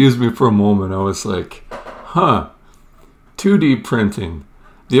confused me for a moment. I was like, huh, 2D printing,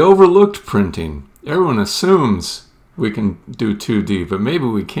 the overlooked printing. Everyone assumes we can do 2D, but maybe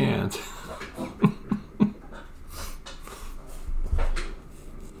we can't.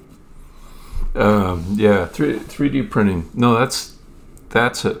 Yeah, 3D printing. No, that's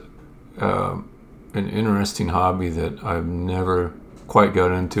an interesting hobby that I've never quite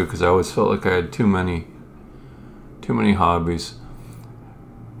got into, because I always felt like I had too many hobbies.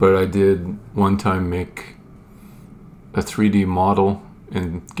 But I did one time make a 3D model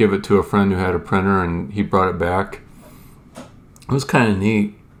and give it to a friend who had a printer, and he brought it back. It was kind of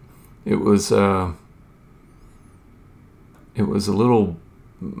neat. It was a little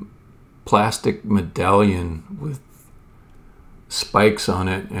plastic medallion with spikes on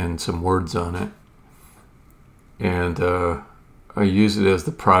it and some words on it, and I used it as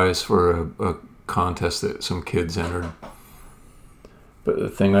the prize for a contest that some kids entered. But the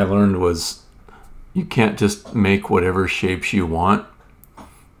thing I learned was you can't just make whatever shapes you want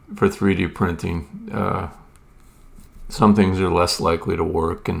for 3D printing. Some things are less likely to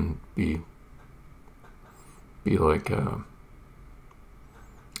work and be like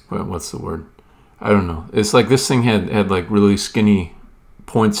what's the word? I don't know. It's like this thing had like really skinny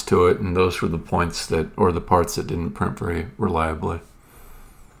points to it, and those were the points that, or the parts that didn't print very reliably.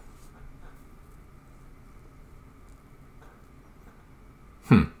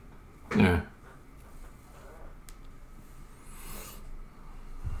 Yeah.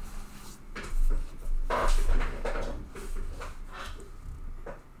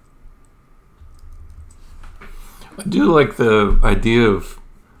 I do like the idea of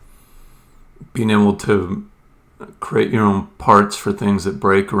being able to create your own parts for things that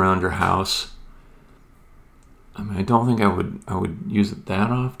break around your house. I mean, I don't think I would use it that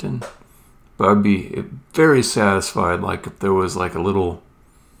often, but I'd be very satisfied, like if there was like a little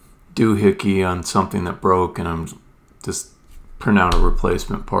doohickey on something that broke, and I'm just print out a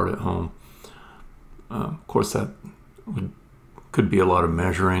replacement part at home. Of course, that could be a lot of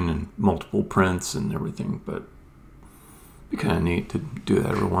measuring and multiple prints and everything, but it'd be kind of neat to do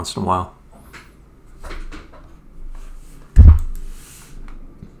that every once in a while.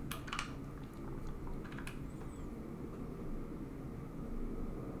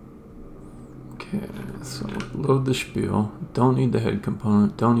 Okay, so load the spiel. Don't need the head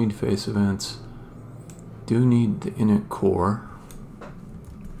component. Don't need face events. Do need the init core.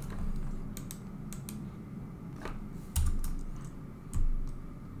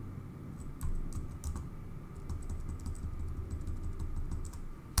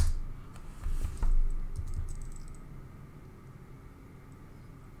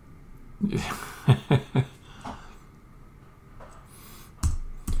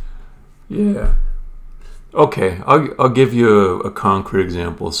 Yeah. Okay, I'll give you a concrete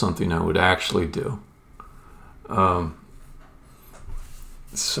example of something I would actually do.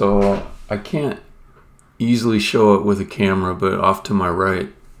 So I can't easily show it with a camera, but off to my right,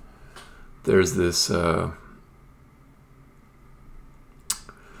 there's this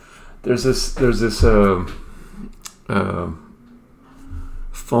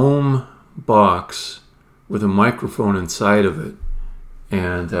foam box with a microphone inside of it,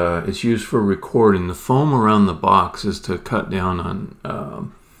 and it's used for recording. The foam around the box is to cut down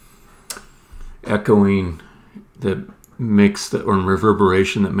on echoing that makes or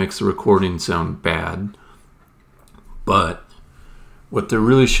reverberation that makes the recording sound bad. But what there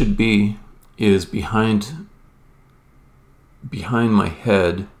really should be is behind my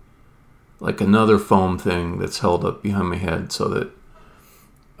head, like another foam thing that's held up behind my head, so that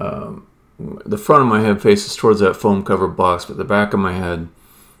the front of my head faces towards that foam cover box, but the back of my head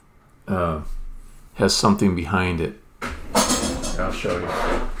has something behind it. I'll show you.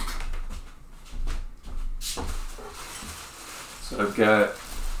 So I've got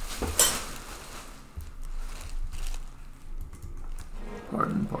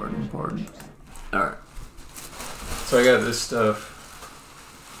pardon. All right. So I got this stuff,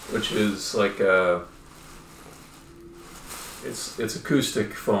 which is like it's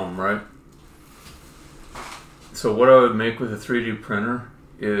acoustic foam, right? So what I would make with a 3D printer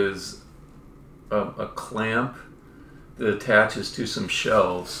is a clamp that attaches to some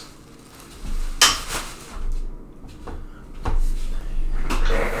shelves.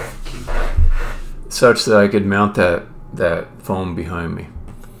 Such that I could mount that foam behind me.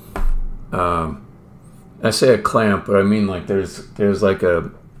 I say a clamp, but I mean like there's like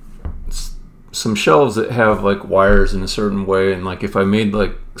some shelves that have like wires in a certain way, and like if I made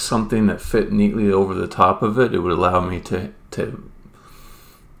like something that fit neatly over the top of it, it would allow me to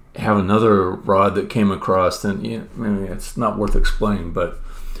have another rod that came across. Then yeah, maybe it's not worth explaining, but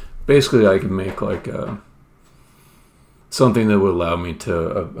basically I could make like something that would allow me to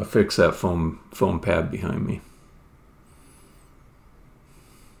affix that foam pad behind me.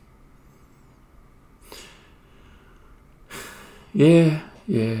 Yeah,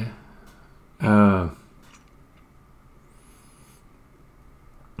 yeah. I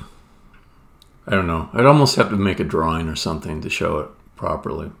don't know. I'd almost have to make a drawing or something to show it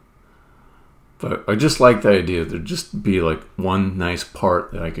properly. But I just like the idea there'd just be like one nice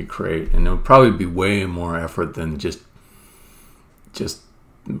part that I could create, and it would probably be way more effort than just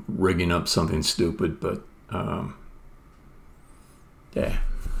rigging up something stupid. But yeah.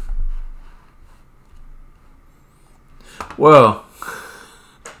 Well,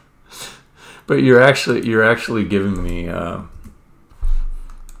 but you're actually giving me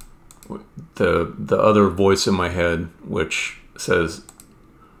the other voice in my head, which says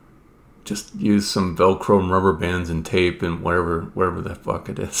just use some Velcro and rubber bands and tape and whatever the fuck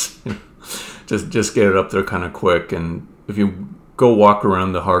it is. just get it up there kind of quick. And if you go walk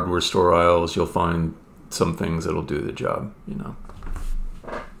around the hardware store aisles, you'll find some things that'll do the job, you know.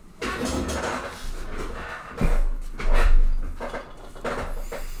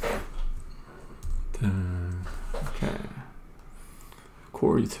 Okay.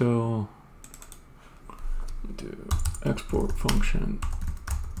 Core util. Do export function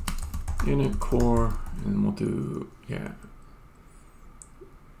init core, and we'll do, yeah.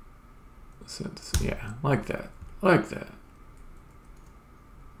 Yeah, like that.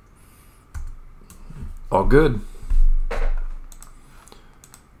 All good.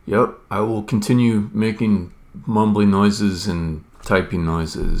 Yep, I will continue making mumbly noises and typing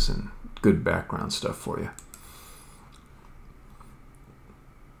noises and good background stuff for you.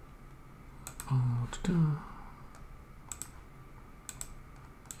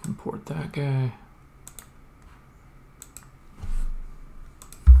 Import that guy.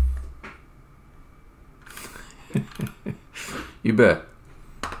 You bet.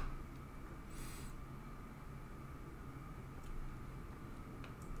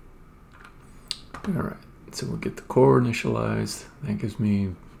 All right, so we'll get the core initialized. That gives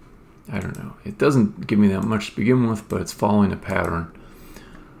me, I don't know, it doesn't give me that much to begin with, but it's following a pattern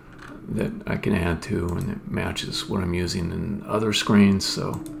that I can add to, and it matches what I'm using in other screens,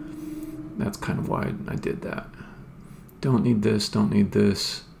 so that's kind of why I did that. Don't need this, don't need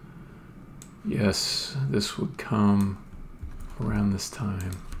this. Yes, this would come around this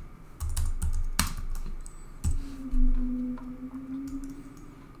time.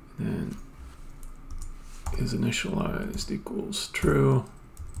 Then is initialized equals true,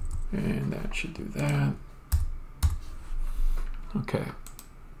 and that should do that. Okay.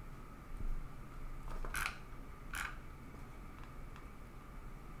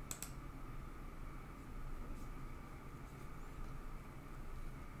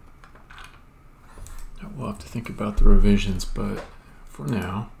 We'll have to think about the revisions, but for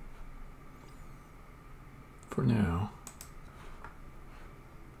now,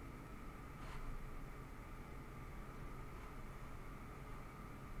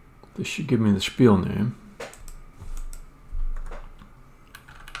 this should give me the spiel name.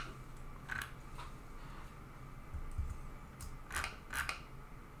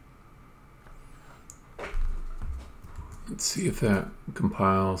 Let's see if that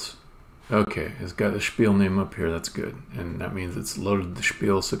compiles. Okay, it's got the spiel name up here. That's good, and that means it's loaded the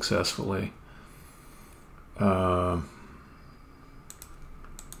spiel successfully.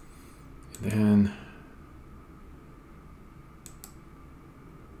 Then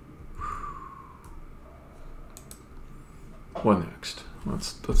what next?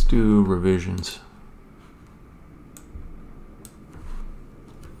 Let's do revisions.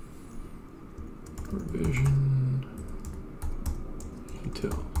 Revision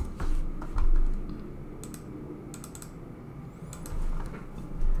util.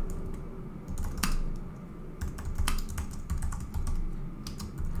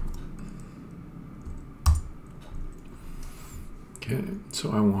 Okay,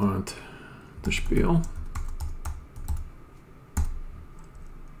 so I want the spiel.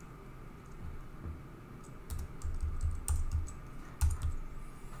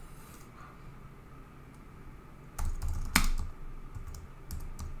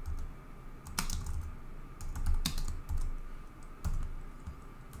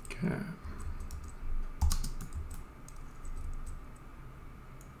 Okay.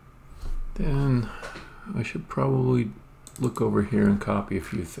 Then I should probably look over here and copy a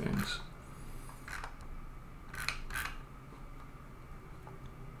few things.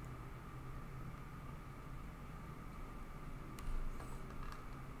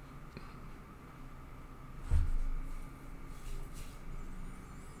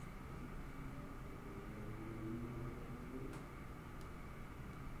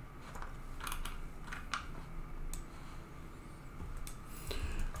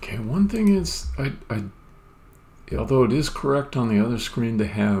 Okay, one thing is although it is correct on the other screen to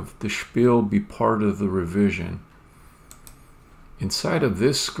have the spiel be part of the revision, inside of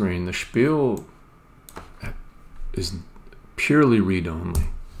this screen, the spiel is purely read-only.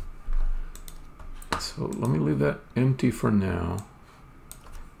 So let me leave that empty for now.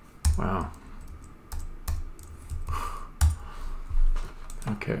 Wow.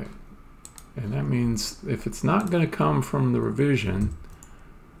 Okay. And that means if it's not going to come from the revision,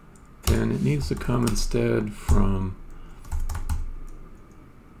 then it needs to come instead from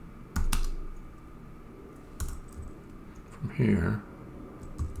here.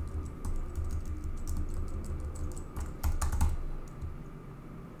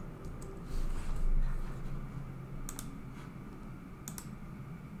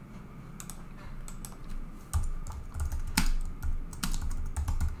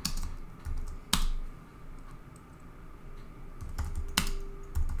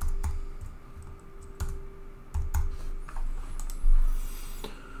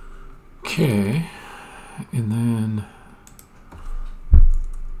 Okay, and then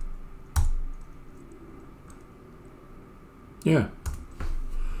yeah,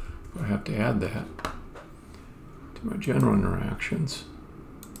 I have to add that to my general interactions.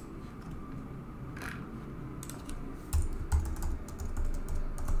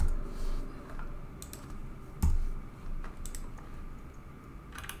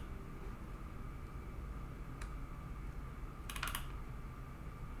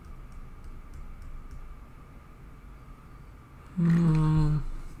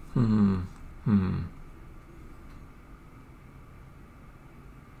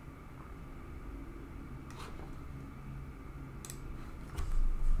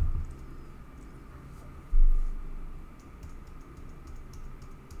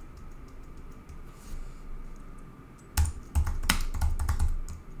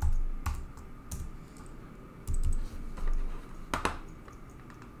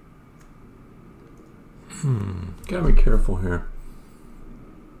 Gotta be careful here.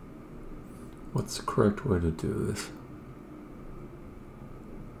 What's the correct way to do this?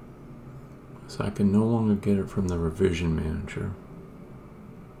 So I can no longer get it from the revision manager.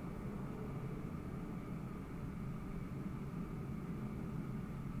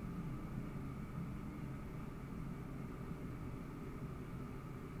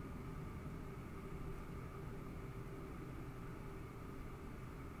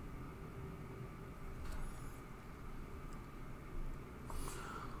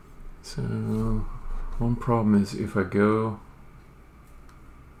 So one problem is if I go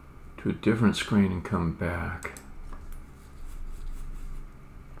to a different screen and come back,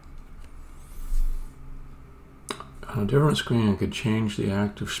 on a different screen I could change the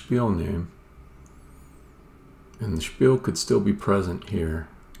active spiel name, and the spiel could still be present here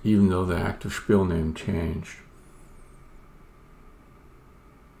even though the active spiel name changed.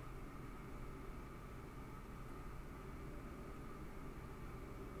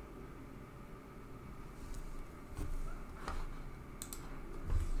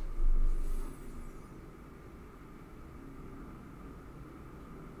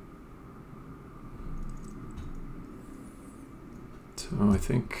 So I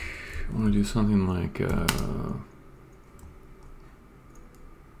think I want to do something like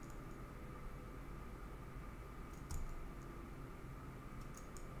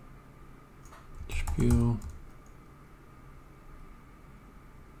spiel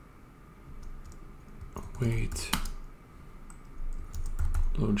await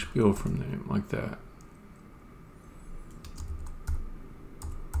load spiel from name, like that.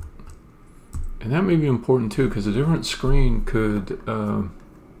 And that may be important too, because a different screen could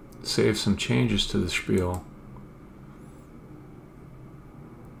save some changes to the spiel.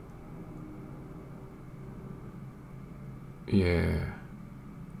 Yeah.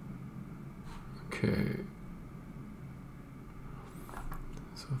 Okay.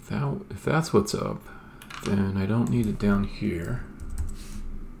 So if that's what's up, then I don't need it down here.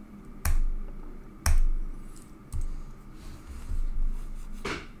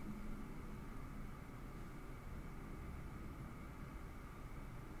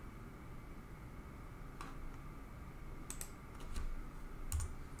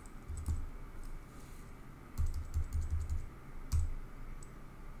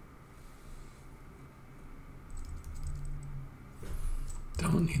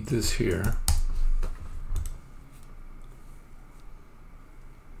 Don't need this here.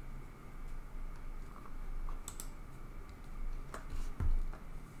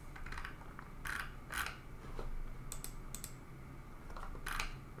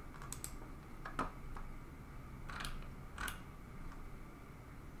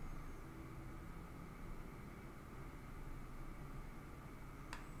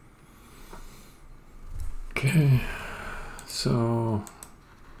 Okay, so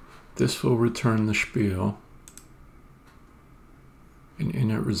this will return the spiel in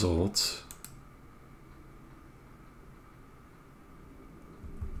init results.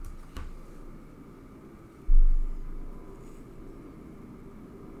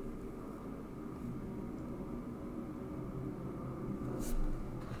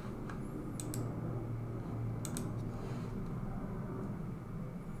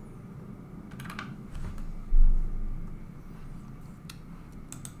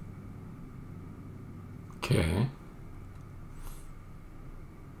 Okay.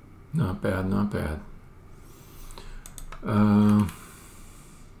 Not bad, not bad.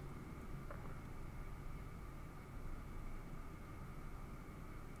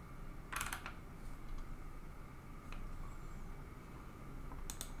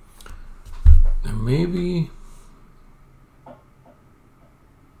 Now maybe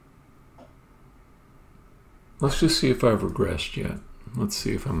let's just see if I've regressed yet. Let's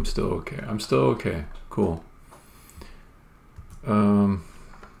see if I'm still okay. I'm still okay. Cool.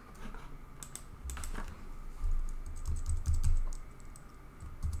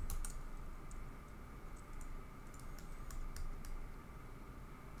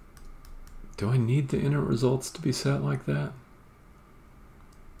 Do I need the init results to be set like that?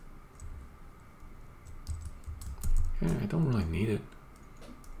 Yeah, I don't really need it.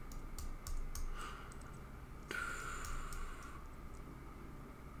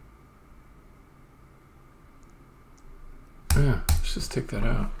 Yeah, let's just take that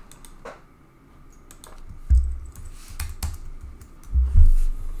out.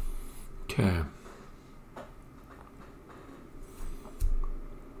 Okay.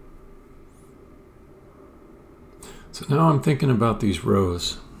 So now I'm thinking about these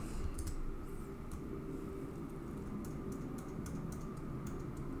rows.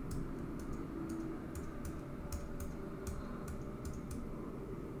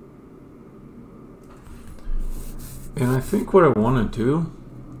 And I think what I want to do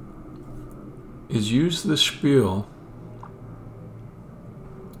is use the spiel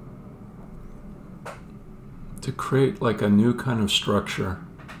to create like a new kind of structure.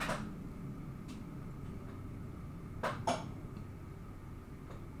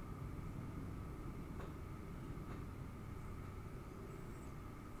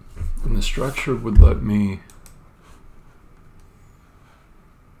 And the structure would let me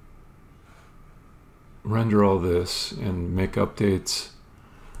render all this and make updates.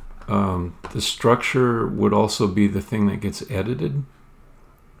 The structure would also be the thing that gets edited,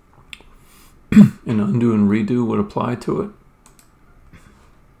 and undo and redo would apply to it.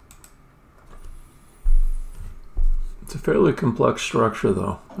 It's a fairly complex structure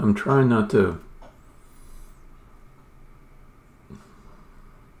though. I'm trying not to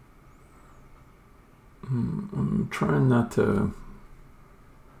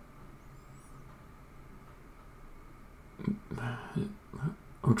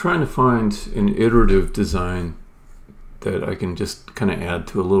I'm trying to find an iterative design that I can just kind of add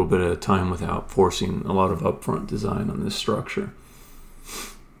to a little bit at a time without forcing a lot of upfront design on this structure.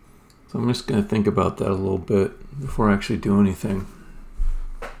 So I'm just going to think about that a little bit before I actually do anything.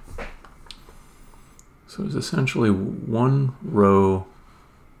 So it's essentially one row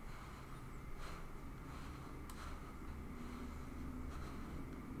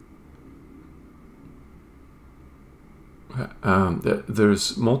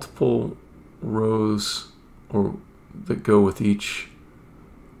there's multiple rows that go with each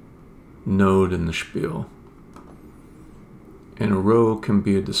node in the spiel. And a row can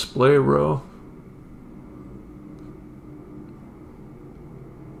be a display row.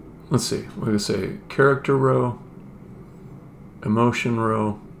 Let's see, we're going to say character row, emotion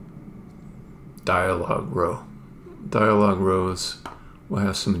row, dialogue row. Dialogue rows will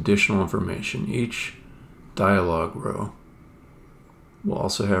have some additional information. Each dialogue row will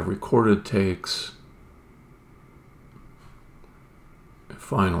also have recorded takes,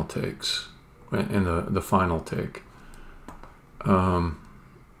 final takes, and the final take. There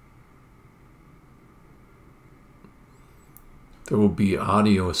will be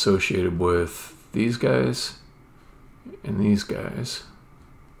audio associated with these guys and these guys.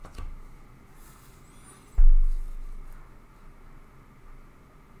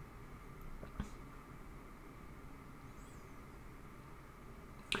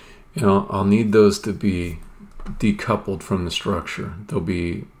 And I'll need those to be decoupled from the structure. They'll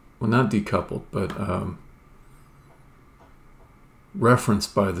be, well, not decoupled, but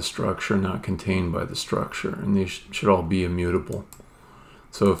referenced by the structure, not contained by the structure. And these should all be immutable.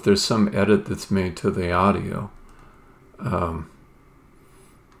 So if there's some edit that's made to the audio,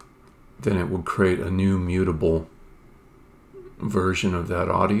 then it would create a new mutable version of that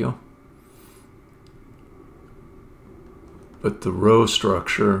audio. But the row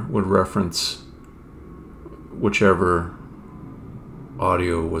structure would reference whichever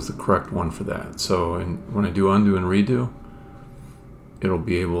audio was the correct one for that. So when I do undo and redo, it'll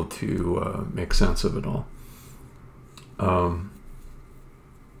be able to make sense of it all. And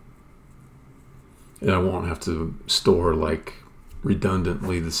I won't have to store like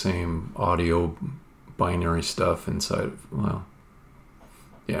redundantly the same audio binary stuff inside of, well,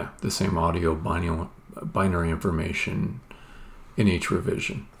 yeah, the same audio binary information in each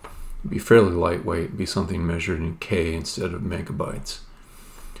revision. It'd be fairly lightweight. It'd be something measured in K instead of megabytes.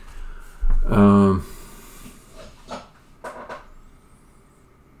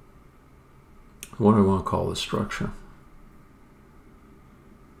 What do I want to call this structure?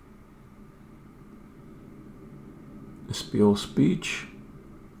 Spiel speech,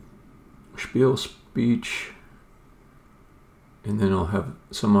 and then I'll have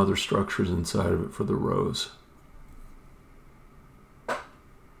some other structures inside of it for the rows. Or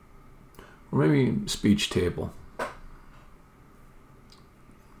maybe speech table.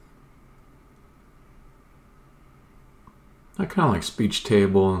 I kind of like speech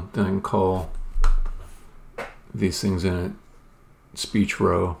table, and then I can call these things in it speech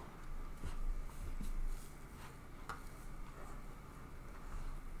row.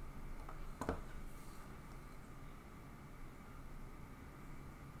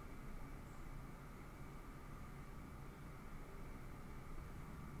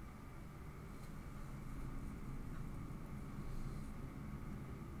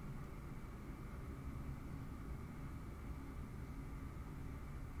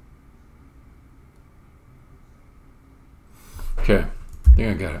 Okay, I think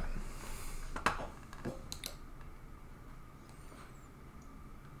I got it.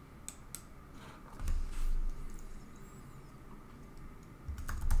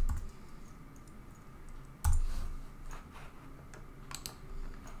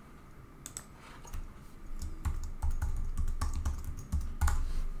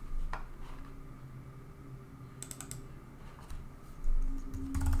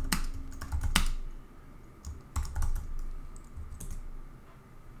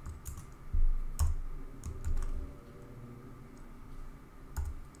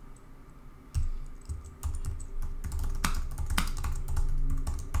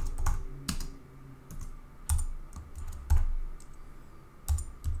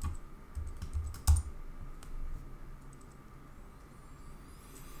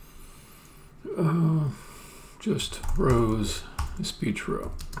 Just rows, speech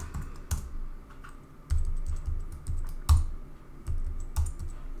row.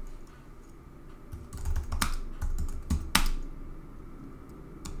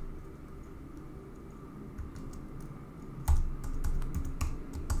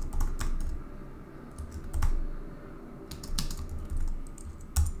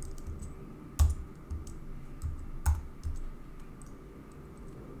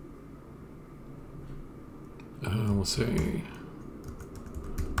 We'll say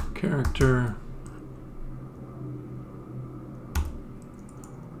character,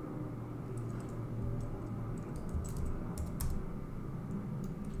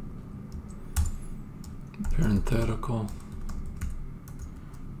 parenthetical,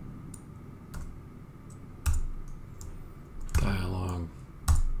 dialogue,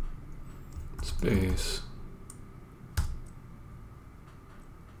 space.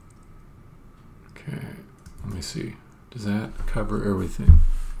 Okay. Let me see. Does that cover everything?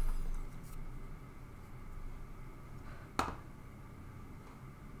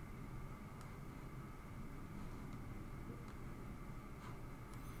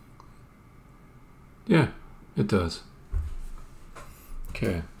 Yeah, it does.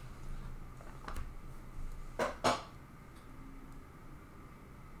 Okay.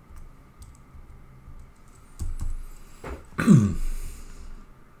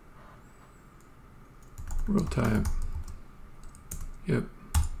 Row type. Yep.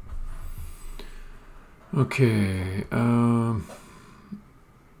 Okay.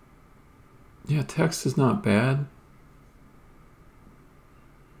 Yeah, text is not bad.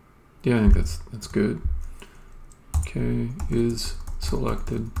 Yeah, I think that's good. Okay, is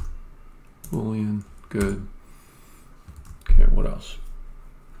selected. Boolean, good. Okay, what else?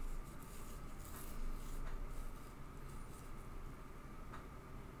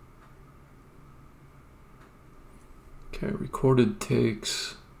 Okay, recorded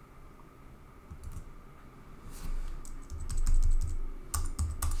takes.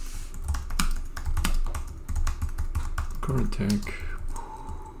 Recorded take.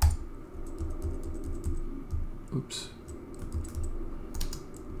 Oops.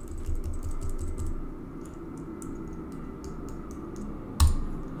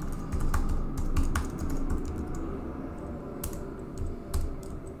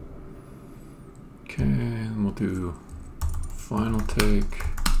 Okay, and we'll do final take.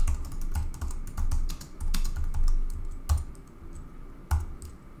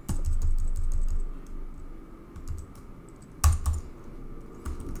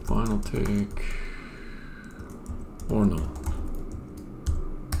 Final take. Or no.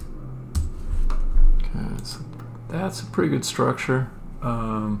 Okay, so that's a pretty good structure.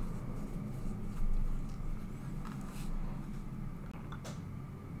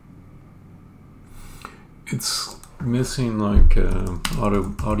 It's missing like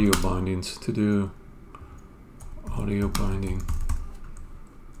audio bindings to do audio binding.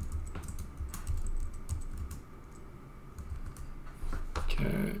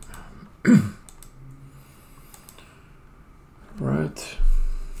 Okay. Right.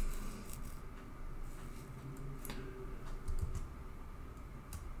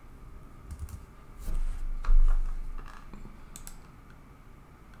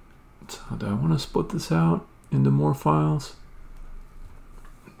 So do I want to split this out into more files?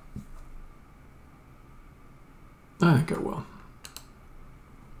 I think I will.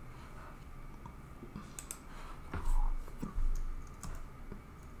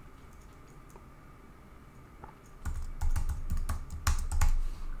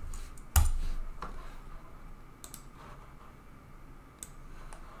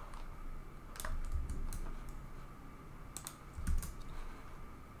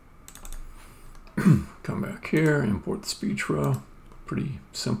 Come back here, import the speech row. Pretty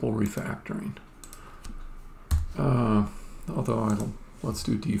simple refactoring. Although let's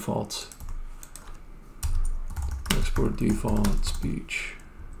do defaults. Export default speech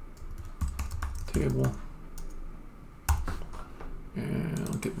table. And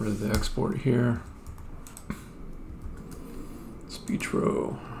I'll get rid of the export here. Speech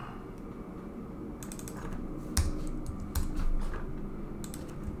row.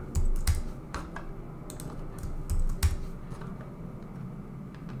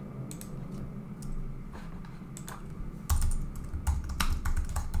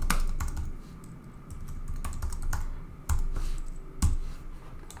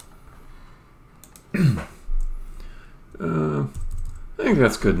 I think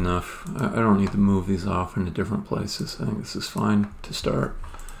that's good enough. I don't need to move these off into different places. I think this is fine to start.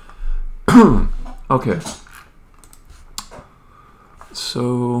 Okay.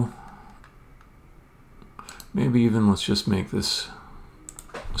 So maybe even let's just make this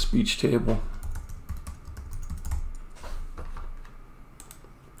speech table.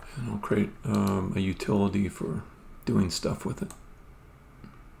 And I'll create a utility for doing stuff with it.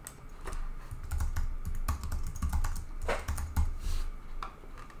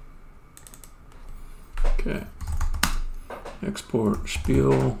 Okay, export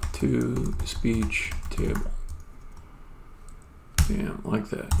spiel to speech table. Damn, like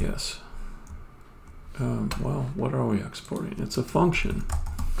that, yes. Well, what are we exporting? It's a function.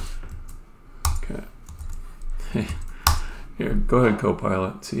 Okay. Hey, here, go ahead,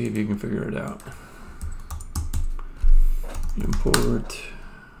 Copilot. See if you can figure it out. Import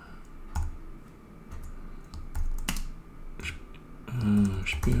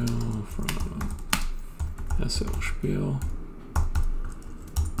spiel from SL spiel.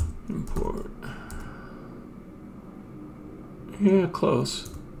 Import. Yeah, close.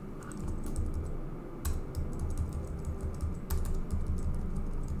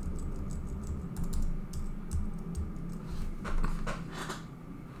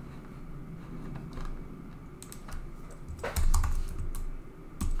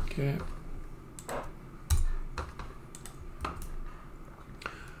 Okay.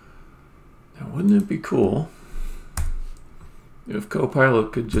 Now, wouldn't it be cool if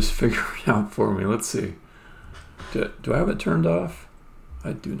Copilot could just figure it out for me? Let's see. Do I have it turned off?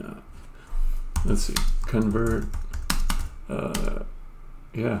 I do not. Let's see. Convert.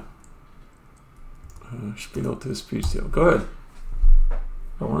 Yeah. Spiel to speech table. Go ahead.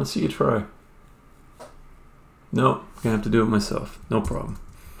 I want to see you try. Nope. Gonna have to do it myself. No problem.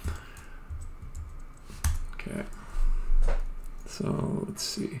 Okay. So let's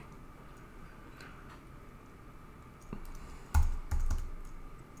see.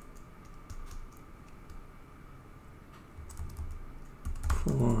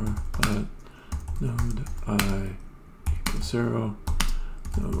 For let node I equals 0,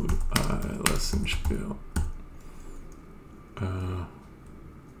 node I less than spiel.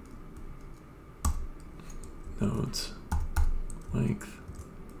 Nodes length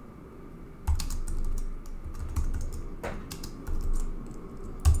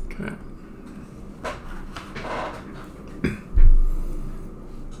Okay.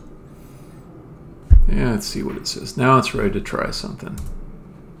 Yeah, let's see what it says. Now it's ready to try something.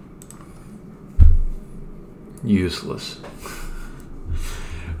 Useless.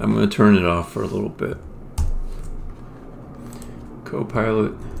 I'm going to turn it off for a little bit.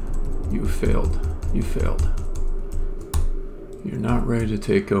 Copilot, you failed. You failed. You're not ready to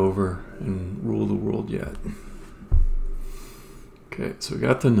take over and rule the world yet. Okay, so we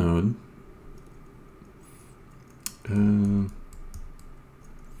got the node.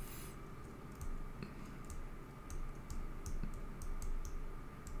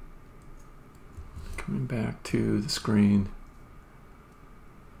 Coming back to the screen,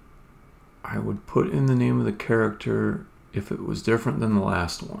 I would put in the name of the character if it was different than the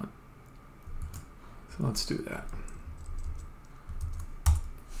last one. So let's do that.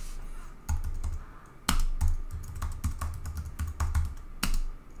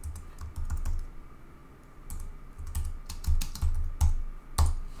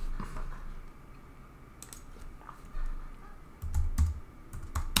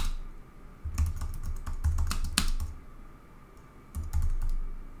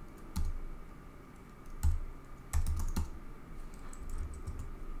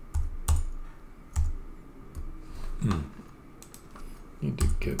 Need to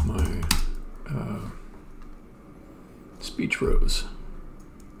get my speech rows.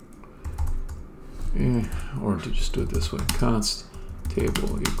 Or to just do it this way. Const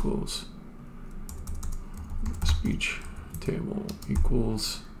table equals speech table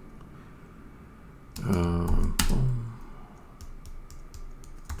equals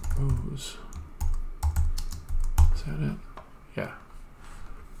rows. Is that it? Yeah.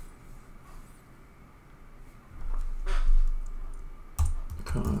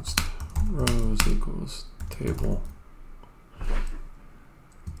 Const rows equals table.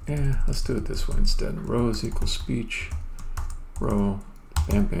 Yeah, let's do it this way instead. Rows equals speech row,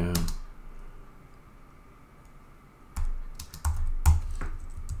 bam bam.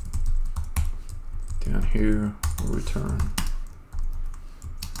 Down here we'll return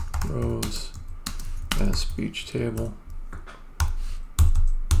rows as speech table.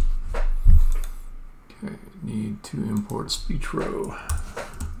 Okay, need to import speech row.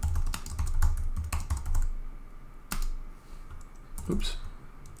 Oops.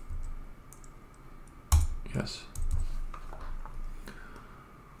 Yes.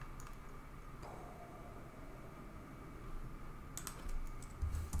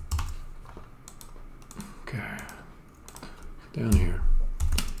 Okay. Down here.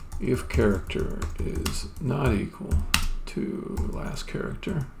 If character is not equal to last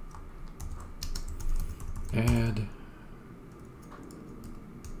character, add,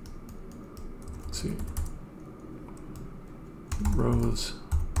 let's see, rows,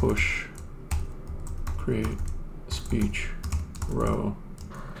 push, create speech row,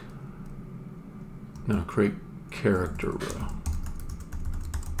 no, create character row.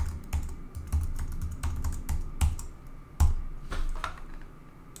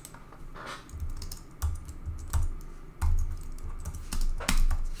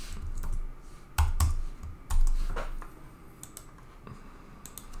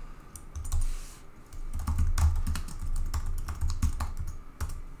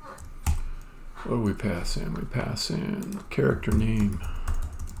 What do we pass in? We pass in character name.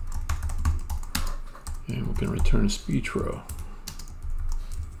 And we can return a speech row.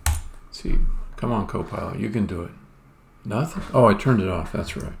 Let's see, come on Copilot, you can do it. Nothing? Oh, I turned it off,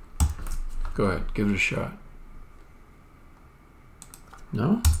 that's right. Go ahead, give it a shot.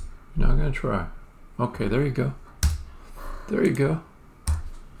 No? You're not gonna try. Okay, there you go. There you go.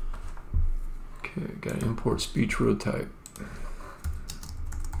 Okay, gotta import speech row type.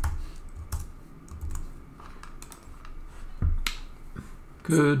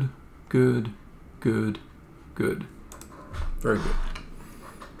 Good, good, good, good. Very good.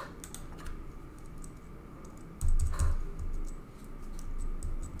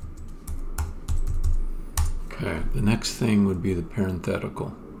 Okay, the next thing would be the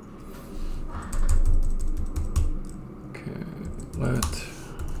parenthetical. Okay, let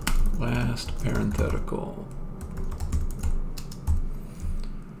last parenthetical.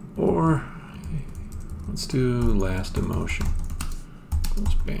 Or let's do last emotion.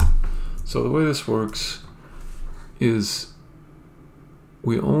 Bam. So the way this works is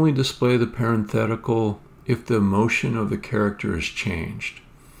we only display the parenthetical if the emotion of the character is changed.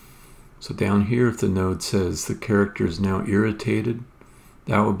 So down here, if the node says the character is now irritated,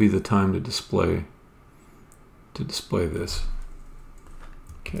 that would be the time to display this.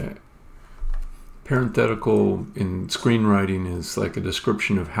 Okay. Parenthetical in screenwriting is like a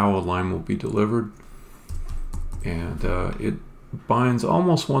description of how a line will be delivered, and it binds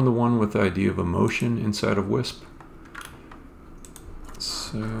almost one-to-one with the idea of emotion inside of Wisp.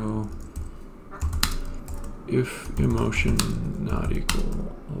 So if emotion not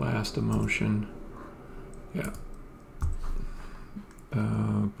equal last emotion, yeah,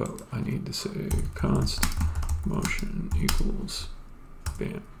 but I need to say const motion equals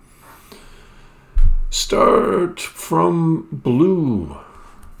bam. Start from blue.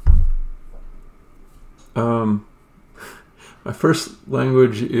 My first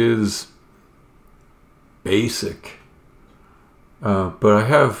language is BASIC, but I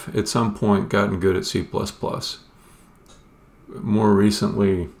have at some point gotten good at C++. More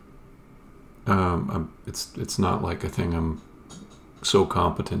recently, it's not like a thing I'm so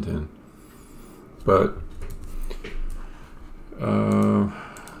competent in. But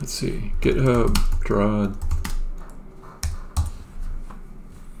let's see, GitHub, Drod.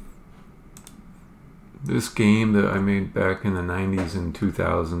 This game that I made back in the 90s and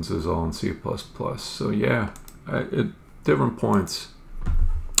 2000s is all in C++. So yeah, at different points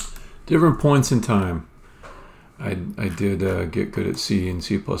in time, I did get good at C and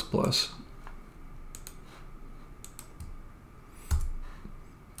C++.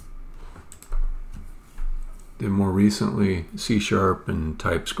 Then more recently, C# and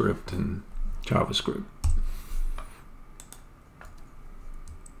TypeScript and JavaScript.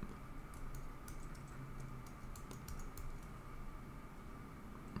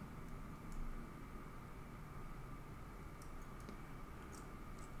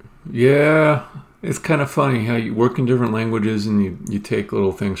 Yeah, it's kind of funny how you work in different languages and you take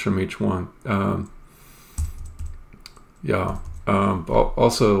little things from each one. Yeah.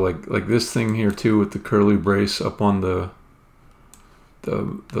 Also, like this thing here too, with the curly brace up on the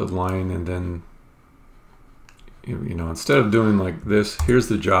line, and then you know, instead of doing like this, here's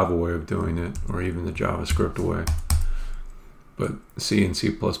the Java way of doing it, or even the JavaScript way. But C and C++,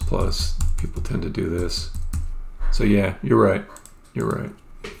 people tend to do this. So yeah, you're right. You're right.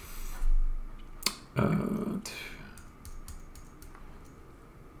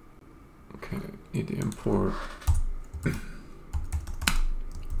 Okay, need to import.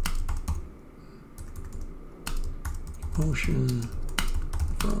 Motion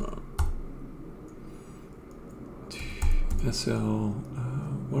from SL.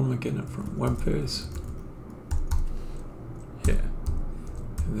 Where am I getting it from? Webpace. Yeah,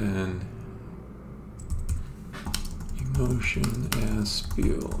 and then emotion as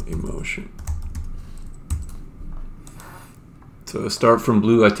spiel emotion. So start from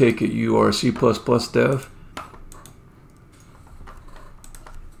blue. I take it you are C++ dev.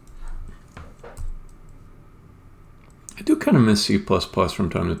 I do kind of miss C++ from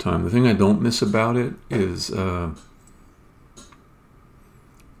time to time. The thing I don't miss about it is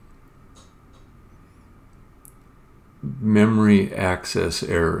memory access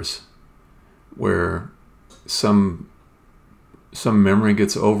errors, where some memory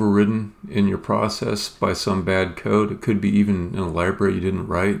gets overridden in your process by some bad code. It could be even in a library you didn't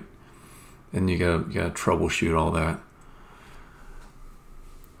write, and you gotta troubleshoot all that.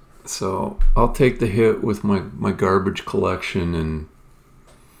 So I'll take the hit with my garbage collection and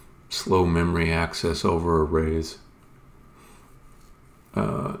slow memory access over arrays.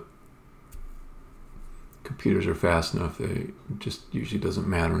 Computers are fast enough, they just usually doesn't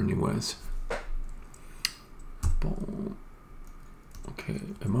matter anyways. Boom. Okay,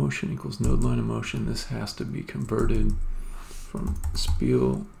 emotion equals node line emotion. This has to be converted from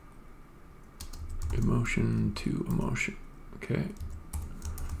spiel emotion to emotion. Okay.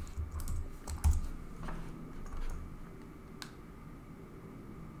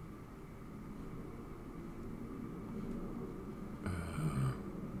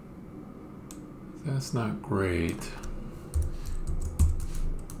 That's not great.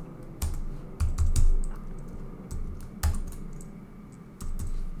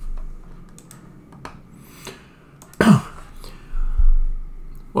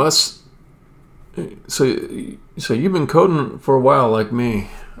 Well, so you've been coding for a while, like me.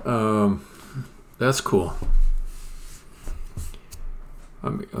 That's cool. I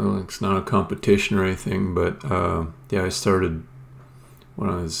mean, it's not a competition or anything, but yeah, I started when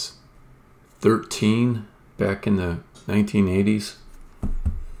I was 13 back in the 1980s,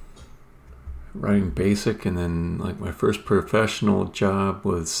 writing BASIC, and then like my first professional job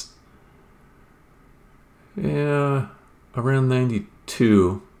was around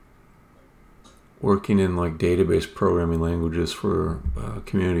 92, working in like database programming languages for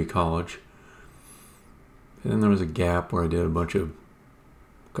community college. And then there was a gap where I did a bunch of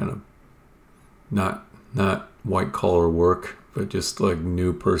kind of not white collar work, but just like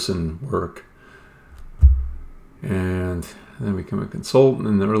new person work. And then I became a consultant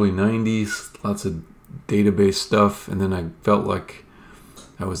in the early 90s, lots of database stuff. And then I felt like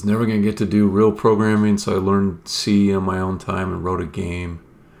I was never going to get to do real programming, so I learned C on my own time and wrote a game.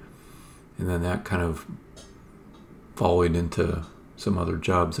 And then that kind of followed into some other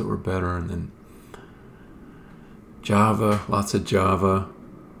jobs that were better. And then Java, lots of Java.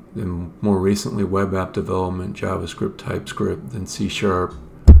 Then more recently, web app development, JavaScript, TypeScript, then C#.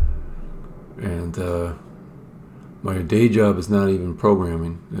 And my day job is not even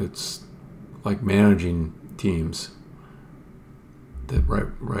programming. It's like managing teams that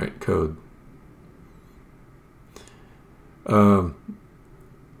write code.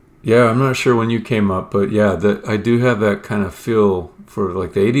 Yeah, I'm not sure when you came up, but yeah, I do have that kind of feel for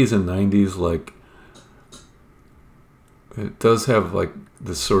like the 80s and 90s. Like, it does have like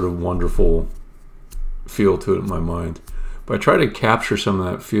this sort of wonderful feel to it in my mind. But I try to capture some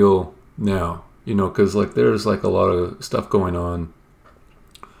of that feel now, you know, because like there's like a lot of stuff going on.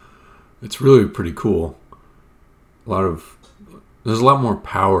 It's really pretty cool. There's a lot more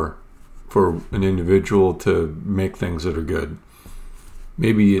power for an individual to make things that are good.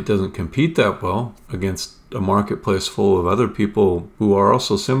 Maybe it doesn't compete that well against a marketplace full of other people who are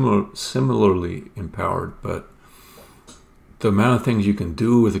also similarly empowered, but the amount of things you can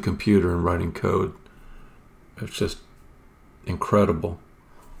do with a computer and writing code, it's just incredible.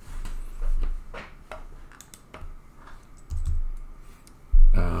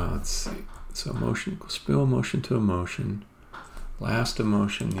 Let's see. So emotion equals spill, emotion to emotion. Last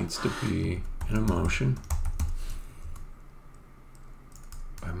emotion needs to be an emotion.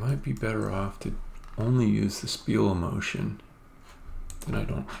 I might be better off to only use the spiel emotion. Then I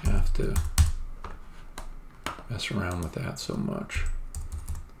don't have to mess around with that so much.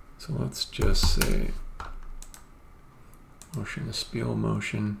 So let's just say motion to spiel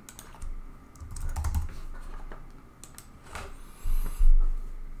motion.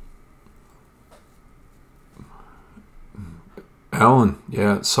 Alan,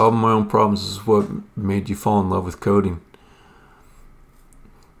 yeah, solving my own problems is what made you fall in love with coding.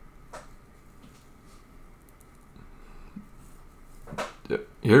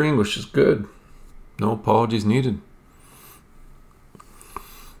 Your English is good. No apologies needed.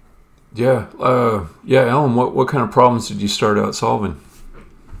 Yeah, Alan, what kind of problems did you start out solving?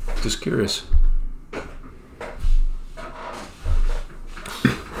 Just curious.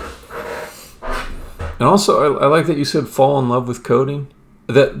 And also, I like that you said fall in love with coding.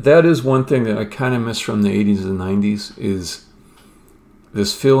 That is one thing that I kind of miss from the 80s and 90s, is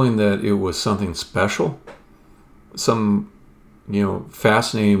this feeling that it was something special, some, you know,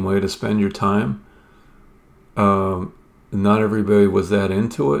 fascinating way to spend your time. Not everybody was that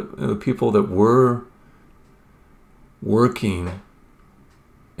into it. The people that were working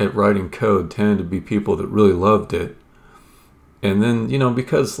at writing code tended to be people that really loved it. And then, you know,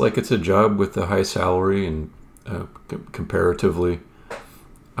 because like it's a job with a high salary and comparatively,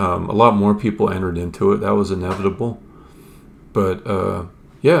 a lot more people entered into it. That was inevitable. But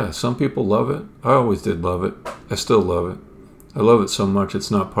yeah, some people love it. I always did love it. I still love it. I love it so much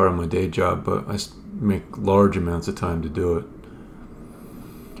it's not part of my day job, but I make large amounts of time to do it.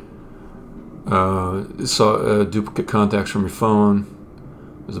 Saw duplicate contacts from your phone.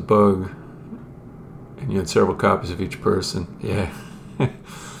 There's a bug. And you had several copies of each person. Yeah.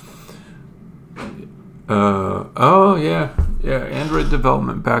 Oh, yeah. Yeah, Android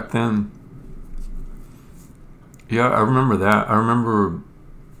development back then. Yeah, I remember that. I remember,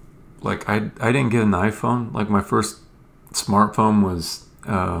 like, I didn't get an iPhone. Like, my first smartphone was,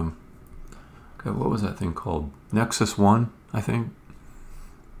 what was that thing called? Nexus 1, I think.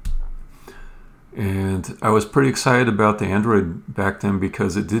 And I was pretty excited about the Android back then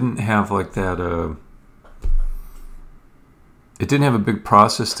because it didn't have, like, that, it didn't have a big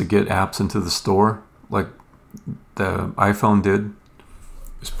process to get apps into the store like the iPhone did.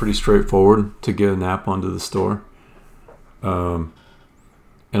 It's pretty straightforward to get an app onto the store. And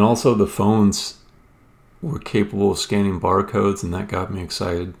also the phones were capable of scanning barcodes, and that got me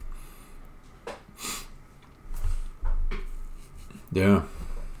excited. Yeah.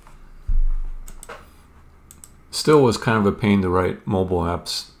 Still was kind of a pain to write mobile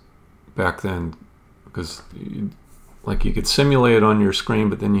apps back then because you could simulate it on your screen,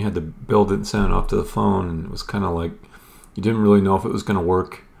 but then you had to build it and send it off to the phone, and it was kind of like you didn't really know if it was going to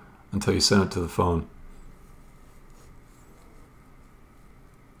work until you sent it to the phone.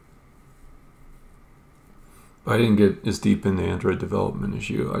 But I didn't get as deep into Android development as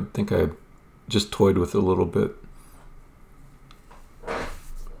you. I think I just toyed with it a little bit.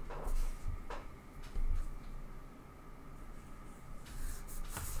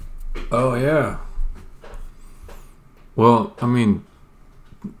 Oh, yeah. Well, I mean,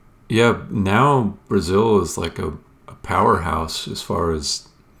 yeah, now Brazil is like a powerhouse as far as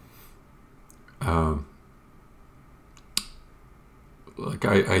um, like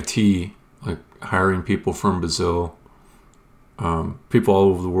IT, like hiring people from Brazil. People all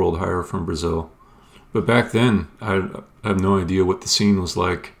over the world hire from Brazil. But back then, I have no idea what the scene was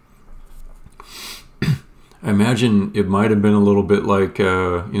like. I imagine it might have been a little bit like,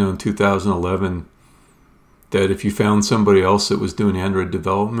 in 2011, that if you found somebody else that was doing Android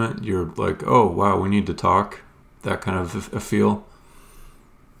development, you're like, oh, wow, we need to talk. That kind of a feel.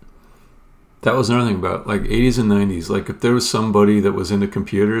 That was another thing about like 80s and 90s. Like if there was somebody that was into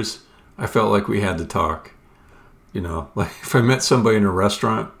computers, I felt like we had to talk. Like if I met somebody in a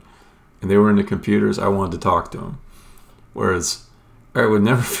restaurant and they were into computers, I wanted to talk to them. Whereas I would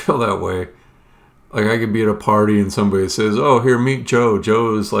never feel that way. Like I could be at a party and somebody says, oh, here, meet Joe.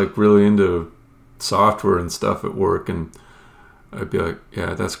 Joe is like really into software and stuff at work. And I'd be like,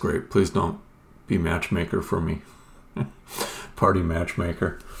 yeah, that's great. Please don't be matchmaker for me. Party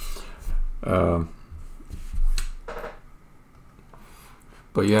matchmaker. But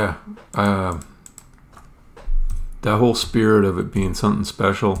yeah, that whole spirit of it being something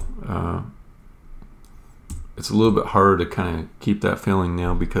special, it's a little bit harder to kind of keep that feeling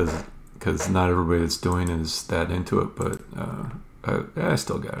now because not everybody that's doing it is that into it. But I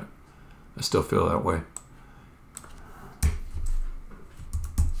still got it. I still feel that way.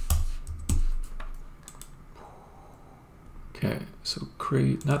 Okay, so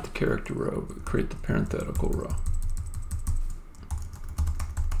create, not the character row, but create the parenthetical row.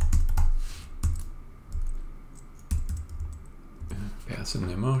 And pass in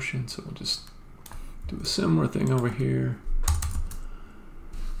the emotion, so we'll just do a similar thing over here.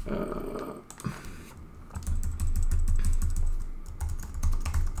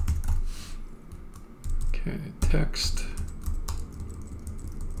 Okay, text.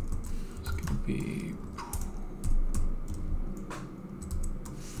 It's going to be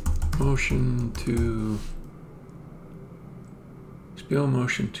motion to spell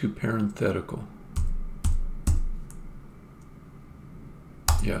motion to parenthetical.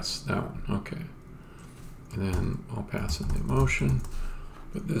 Yes, that one. Okay. And then I'll pass in the emotion,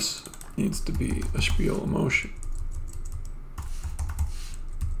 but this needs to be a spiel emotion.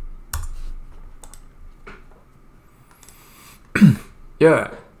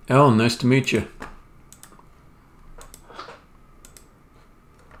 Yeah, Alan, nice to meet you.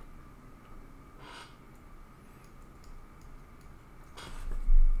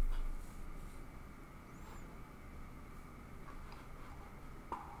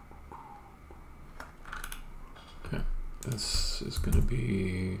 Okay, this is going to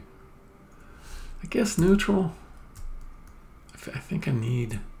be, I guess, neutral. I think I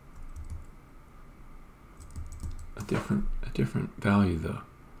need a different value though.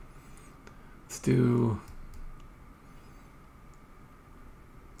 Let's do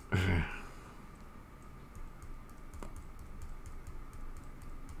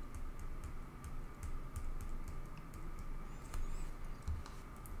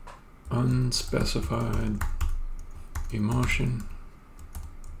unspecified emotion,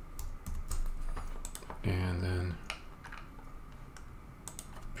 and then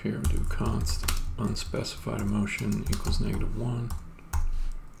here do const unspecified emotion equals -1.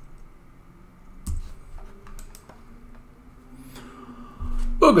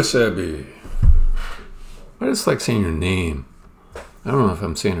 Bogasebi. I just like saying your name. I don't know if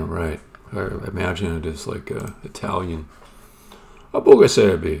I'm saying it right. I imagine it is like Italian.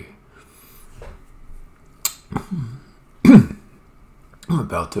 Bogasebi. I'm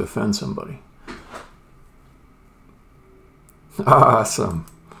about to offend somebody. Awesome.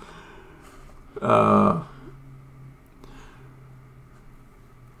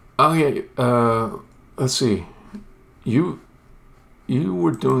 Okay, let's see. You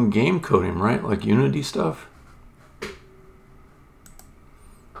were doing game coding, right? Like Unity stuff?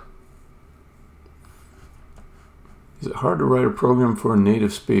 Is it hard to write a program for a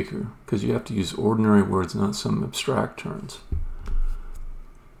native speaker? Because you have to use ordinary words, not some abstract terms.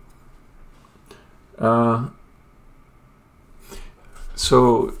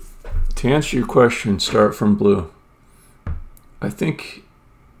 So, to answer your question, start from blue. I think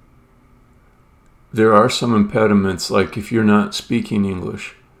there are some impediments, like if you're not speaking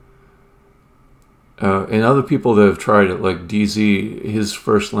English. And other people that have tried it, like DZ, his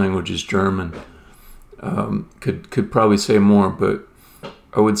first language is German, could probably say more, but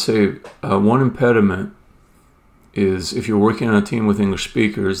I would say one impediment is if you're working on a team with English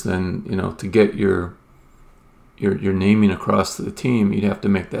speakers, then, to get your you're naming across the team, you'd have to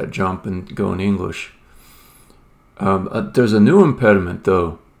make that jump and go in English. There's a new impediment,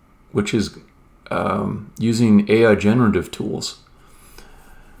 though, which is using AI generative tools.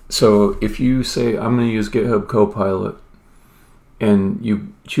 So if you say, I'm going to use GitHub Copilot, and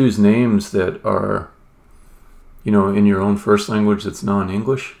you choose names that are, in your own first language that's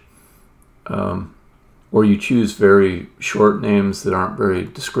non-English, or you choose very short names that aren't very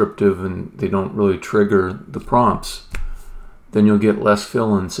descriptive and they don't really trigger the prompts, then you'll get less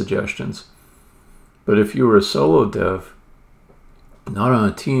fill-in suggestions. But if you were a solo dev, not on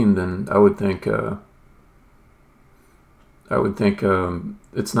a team, then I would think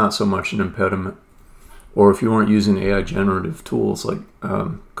it's not so much an impediment. Or if you weren't using AI generative tools like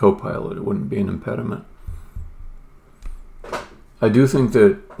Copilot, it wouldn't be an impediment. I do think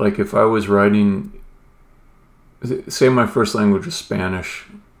that, like, if I was writing, say my first language was Spanish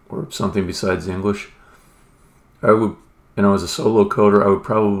or something besides English, and I was a solo coder, I would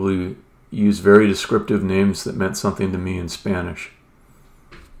probably use very descriptive names that meant something to me in Spanish.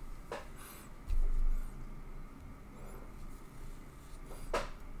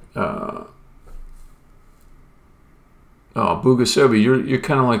 Bugasebi, you're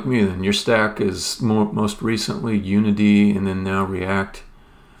kind of like me then. Your stack is most recently Unity and then now React.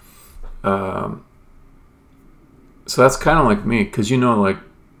 So that's kind of like me, because like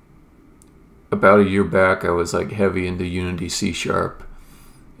about a year back I was like heavy into Unity C#,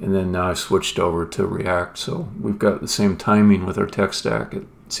 and then now I've switched over to React. So we've got the same timing with our tech stack, it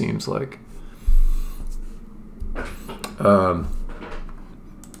seems like.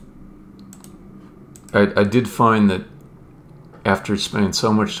 I did find that after spending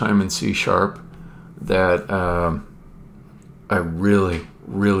so much time in C# that I really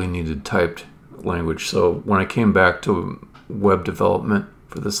needed typed language. So when I came back to web development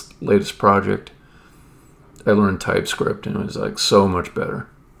for this latest project, I learned TypeScript, and it was like so much better.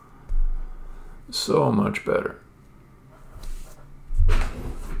 So much better.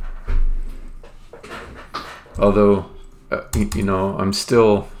 Although, I'm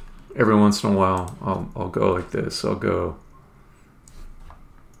still, every once in a while, I'll go like this. I'll go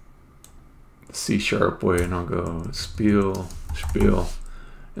C# way, and I'll go spiel,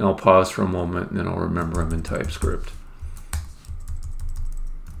 and I'll pause for a moment, and then I'll remember I'm in TypeScript.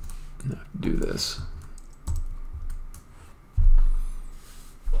 And I do this.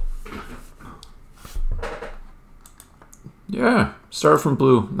 Yeah, Star from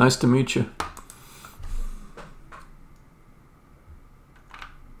Blue. Nice to meet you.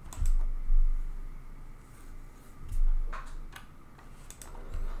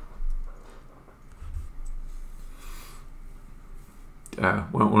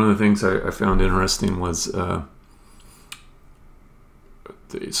 One of the things I found interesting was, so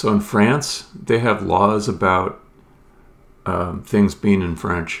in France, they have laws about things being in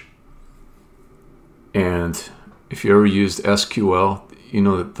French. And if you ever used SQL, you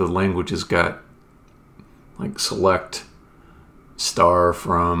know that the language has got like select star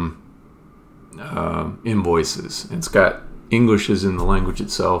from invoices. And it's got English is in the language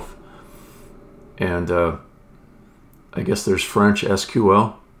itself. And I guess there's French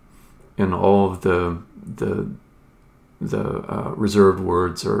SQL, and all of the reserved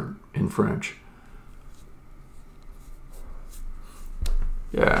words are in French.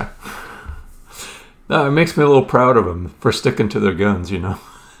 Yeah. No, it makes me a little proud of them for sticking to their guns,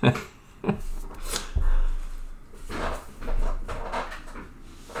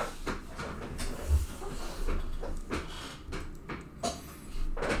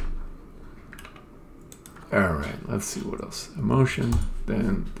 Alright, let's see what else. Emotion,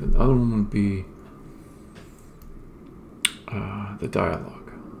 then the other one would be the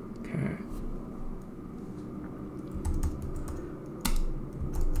dialogue. Okay.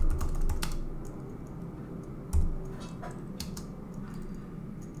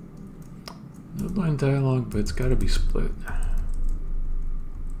 Node-line dialogue, but it's got to be split.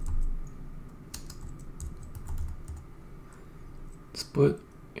 Split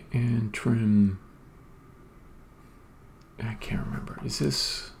and trim. I can't remember. Is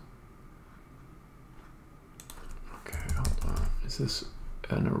this... Okay, hold on. Is this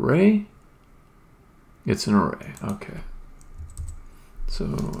an array? It's an array. Okay.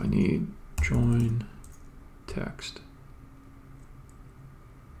 So I need join text.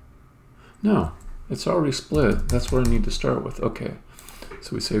 No, it's already split. That's what I need to start with. Okay.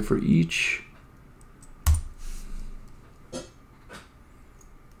 So we say for each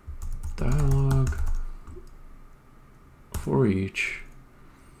dialogue, for each,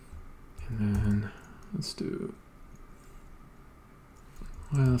 and then let's do,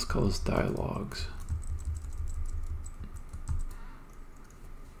 well, let's call this dialogues.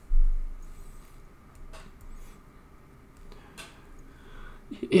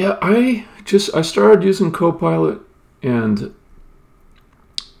 Yeah, I started using Copilot, and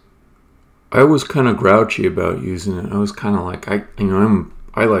I was kind of grouchy about using it. I was kind of like, I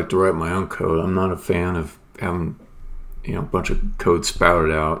like to write my own code. I'm not a fan of having, a bunch of code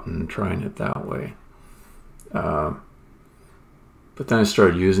spouted out and trying it that way. But then I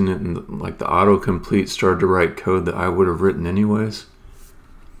started using it, and like the autocomplete started to write code that I would have written anyways,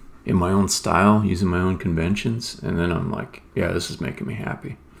 in my own style, using my own conventions. And then I'm like, yeah, this is making me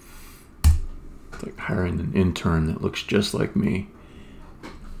happy. It's like hiring an intern that looks just like me.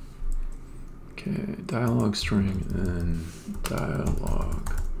 Okay, dialogue string, and then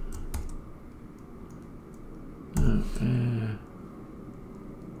dialogue.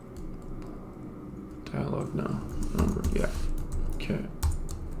 Dialogue, no. Number, yeah. Okay.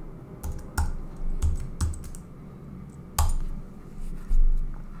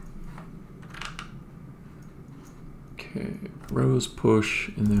 Okay, rows push,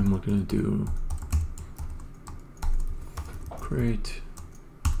 and then we're going to do create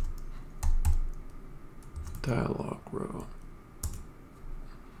dialogue row.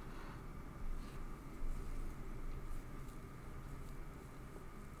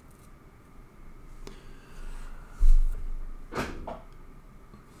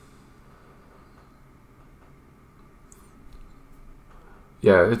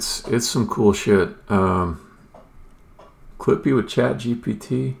 Yeah, it's some cool shit. Clippy with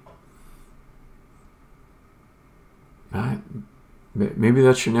ChatGPT. Maybe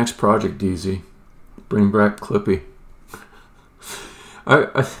that's your next project, DZ. Bring back Clippy.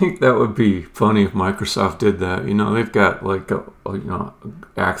 I think that would be funny if Microsoft did that. They've got like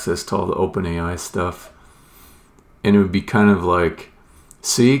access to all the OpenAI stuff, and it would be kind of like,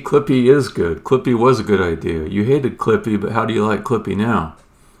 see, Clippy is good. Clippy was a good idea. You hated Clippy, but how do you like Clippy now?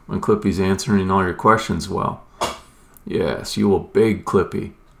 When Clippy's answering all your questions well. Yes, you will beg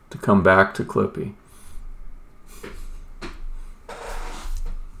Clippy to come back to Clippy.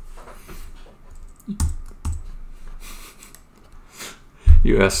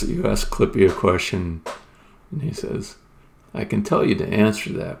 You ask Clippy a question, and he says, I can tell you to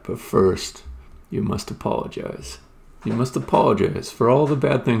answer that, but first, you must apologize. You must apologize for all the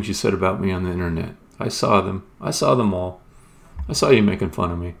bad things you said about me on the internet. I saw them. I saw them all. I saw you making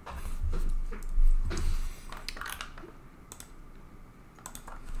fun of me.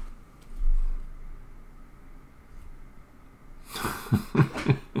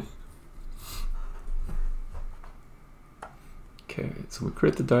 Okay, so we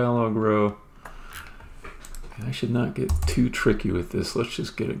create the dialogue row. I should not get too tricky with this. Let's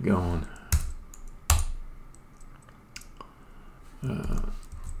just get it going. All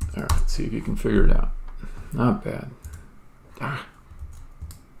right, see if you can figure it out. Not bad.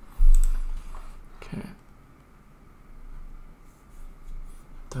 Okay.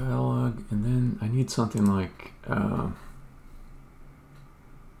 Dialogue, and then I need something like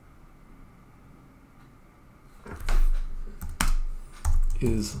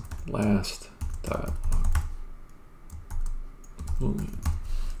is last dialogue. Boolean.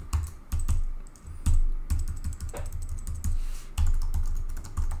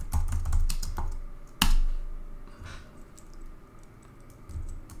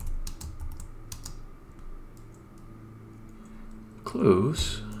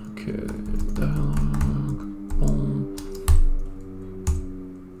 Close. Okay. Dialogue. Boom.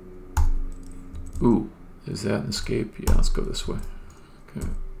 Ooh, is that an escape? Yeah, let's go this way. Okay.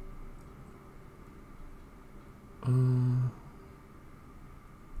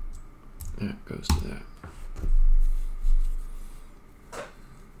 That goes to that.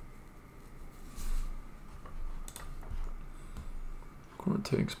 Chord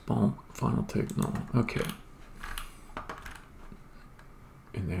takes bump, final take null. Okay.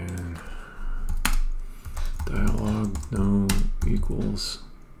 And then dialogue no equals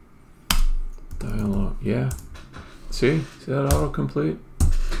dialogue. Yeah. See that autocomplete?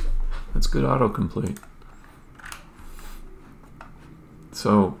 That's good autocomplete.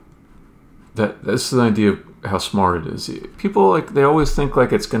 So this is an idea of how smart it is. People they always think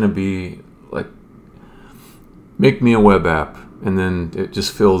like it's going to be like make me a web app and then it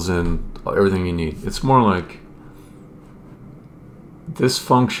just fills in everything you need. It's more like this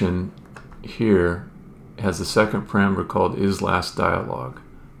function here has a second parameter called isLastDialog,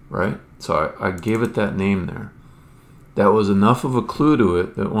 right? So I gave it that name there. That was enough of a clue to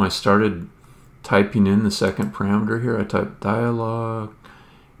it that when I started typing in the second parameter here, I typed dialog,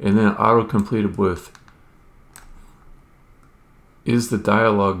 and then it auto-completed with is the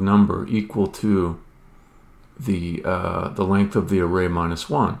dialog number equal to the length of the array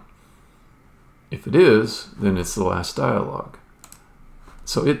 -1? If it is, then it's the last dialog.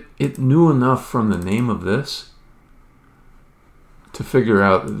 So it knew enough from the name of this to figure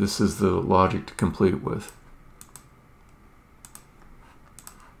out that this is the logic to complete with.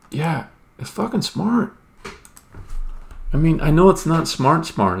 Yeah, it's fucking smart. I mean, I know it's not smart.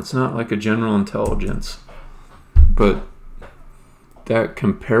 It's not like a general intelligence. But that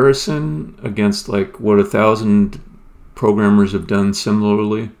comparison against like what 1,000 programmers have done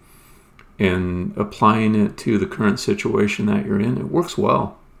similarly and applying it to the current situation that you're in, it works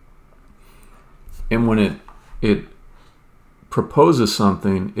well. And when it proposes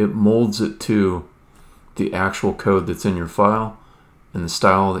something, it molds it to the actual code that's in your file and the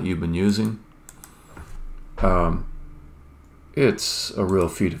style that you've been using. It's a real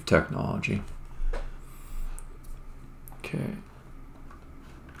feat of technology. Okay.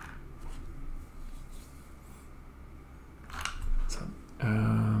 So,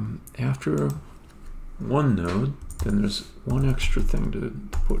 after one node, then there's one extra thing to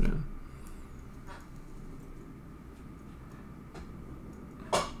put in.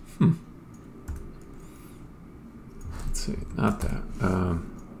 Let's see, not that.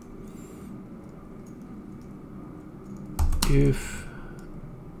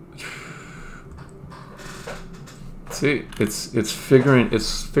 See, it's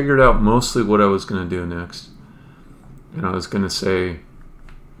figured out mostly what I was going to do next. And I was going to say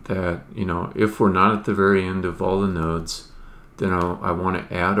that, you know, if we're not at the very end of all the nodes, then I want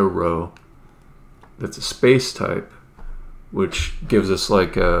to add a row that's a space type, which gives us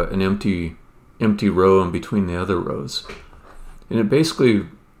like an empty row in between the other rows. And it basically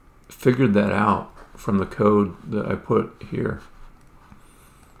figured that out from the code that I put here.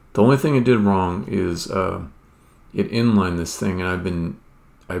 The only thing it did wrong is it inlined this thing, and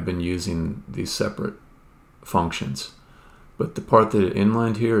I've been using these separate functions. But the part that it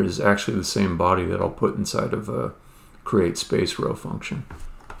inlined here is actually the same body that I'll put inside of a create space row function.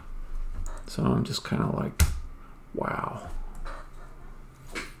 So I'm just kind of like, wow.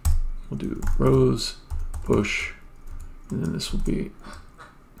 We'll do rows, push, and then this will be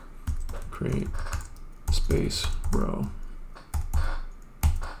create space row.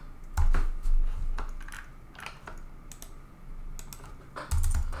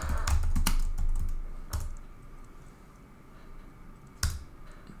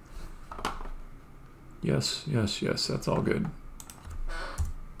 Yes, yes, yes, that's all good.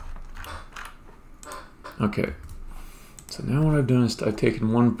 Okay, so now what I've done is I've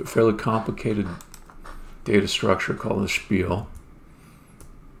taken one fairly complicated data structure called the spiel,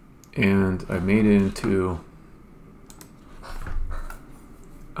 and I made it into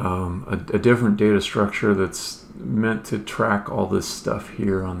a different data structure that's meant to track all this stuff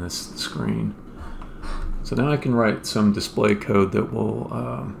here on this screen. So now I can write some display code that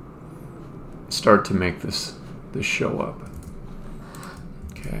will start to make this show up.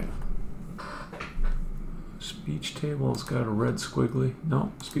 Okay. Speech table's got a red squiggly.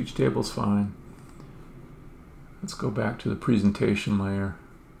 No, speech table's fine. Let's go back to the presentation layer.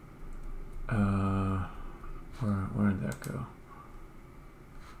 Where did that go?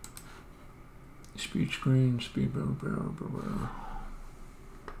 Speech screen,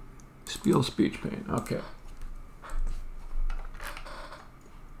 spiel speech pane. Okay.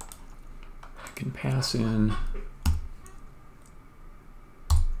 I can pass in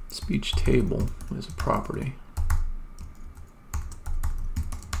speech table as a property.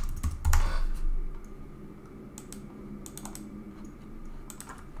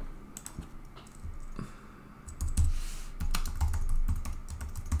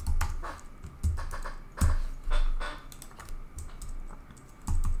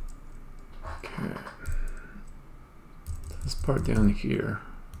 Part down here.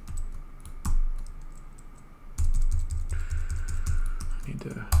 I need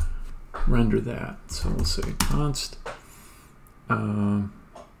to render that, so we'll say const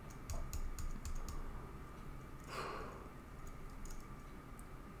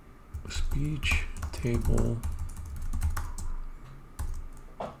speech table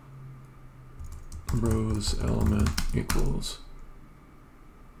rows element equals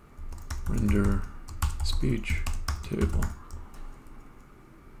render speech table.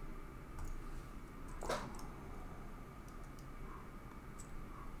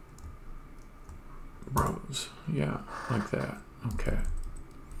 Rows, yeah, like that. Okay,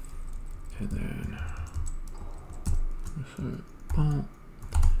 and then boom,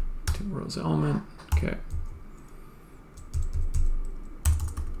 two rows element. Okay.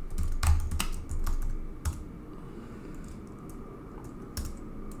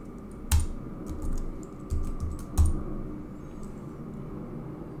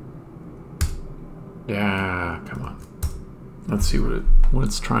 Yeah, come on. Let's see what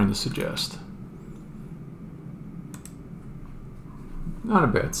it's trying to suggest. Not a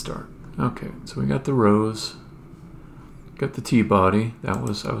bad start. Okay, so we got the rows, got the T-body. I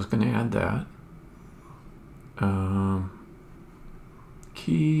was going to add that.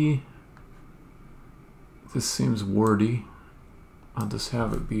 Key. This seems wordy. I'll just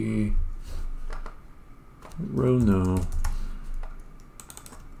have it be row no.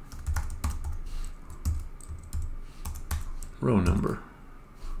 Row number.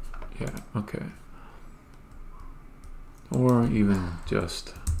 Yeah, okay. Or even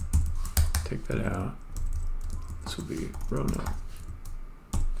just take that out. This will be row no.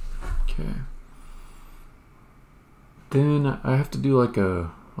 Okay. Then I have to do like a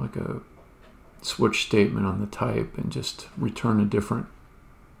switch statement on the type and just return a different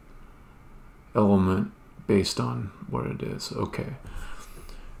element based on what it is. Okay.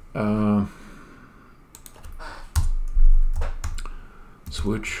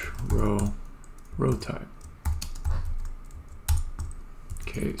 Switch row type.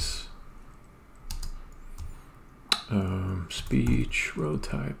 Case. Speech row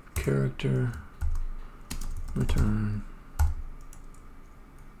type character. Return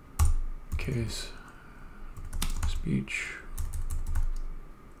case speech.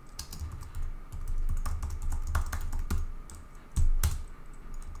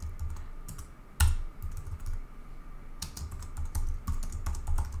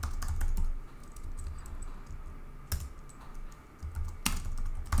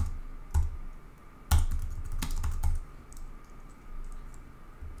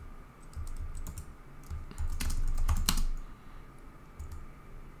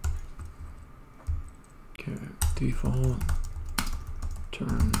 Okay, default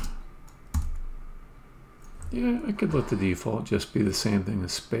turn. Yeah, I could let the default just be the same thing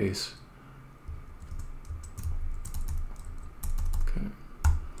as space. Okay,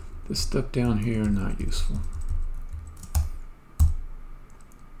 this step down here, not useful.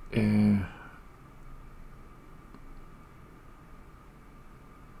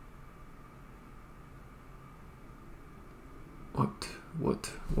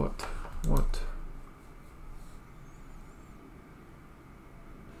 What?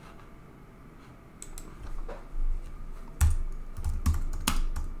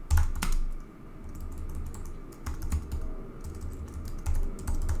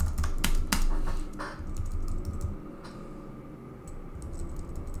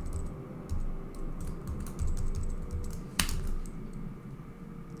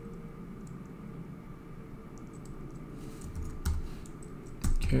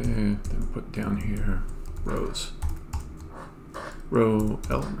 Okay, then put down here rows. Row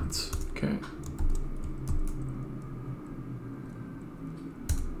elements. Okay.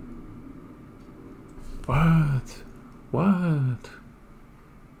 What?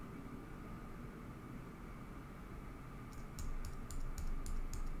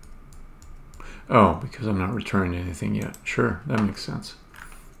 Oh, because I'm not returning anything yet. Sure, that makes sense.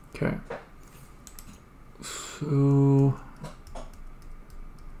 Okay. So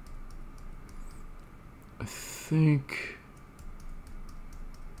I think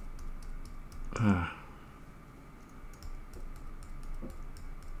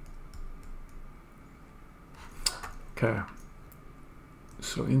okay.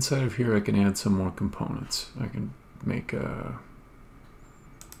 So inside of here I can add some more components. I can make a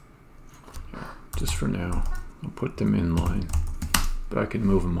just for now, I'll put them in line, but I can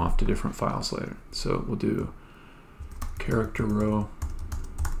move them off to different files later. So we'll do character row.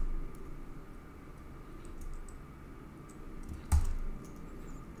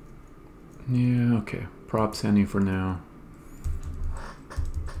 Yeah, okay. Props any for now.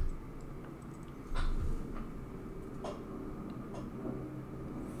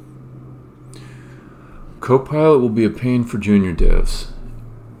 Copilot will be a pain for junior devs.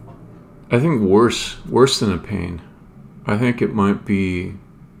 I think worse than a pain. I think it might be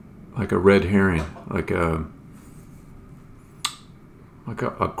like a red herring, like a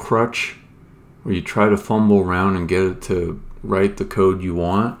crutch where you try to fumble around and get it to write the code you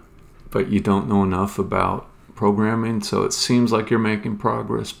want, but you don't know enough about programming, so it seems like you're making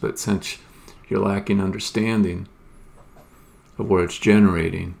progress, but since you're lacking understanding of what it's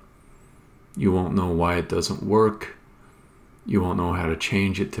generating, you won't know why it doesn't work. You won't know how to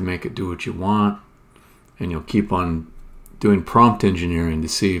change it to make it do what you want, and you'll keep on doing prompt engineering to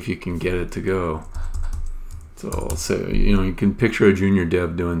see if you can get it to go. So I'll say, you can picture a junior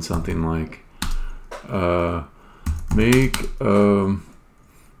dev doing something like make a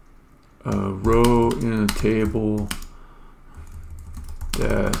row in a table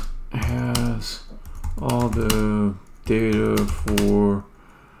that has all the data for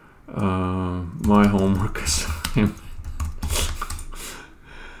my homework assignment.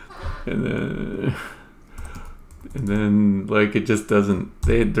 and then like it just doesn't,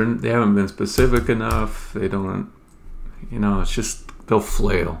 they haven't been specific enough. They don't, you know, it's just, they'll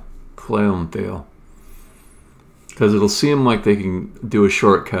flail and fail, because it'll seem like they can do a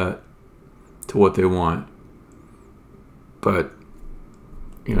shortcut to what they want, but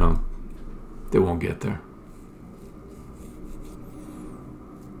you know, they won't get there.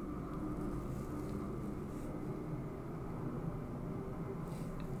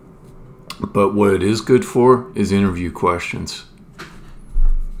 But what it is good for is interview questions.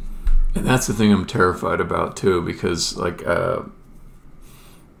 And that's the thing I'm terrified about too, because like I'm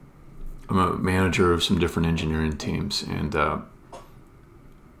a manager of some different engineering teams, and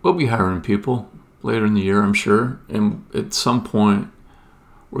we'll be hiring people later in the year, I'm sure. And at some point,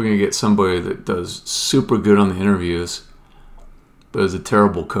 we're going to get somebody that does super good on the interviews, but is a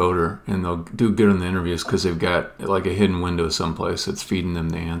terrible coder, and they'll do good on the interviews because they've got like a hidden window someplace that's feeding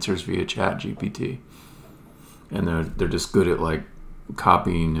them the answers via ChatGPT, and they're just good at like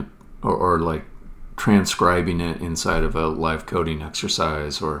copying or like transcribing it inside of a live coding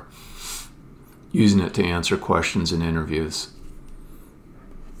exercise, or using it to answer questions in interviews.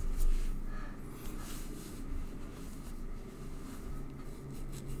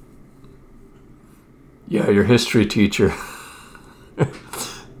 Yeah, your history teacher.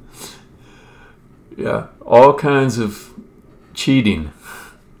 Yeah, all kinds of cheating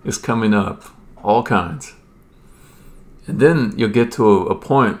is coming up, all kinds. And then you'll get to a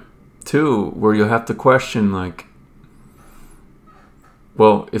point too where you'll have to question, like,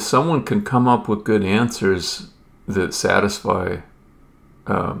 well, if someone can come up with good answers that satisfy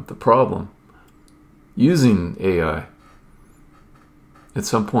the problem using AI, at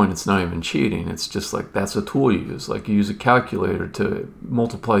some point it's not even cheating. It's just like, that's a tool you use. Like you use a calculator to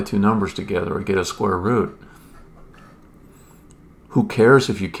multiply two numbers together or get a square root. Who cares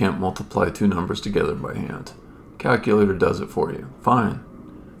if you can't multiply two numbers together by hand? Calculator does it for you. Fine.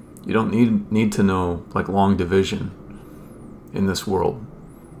 You don't need to know like long division in this world.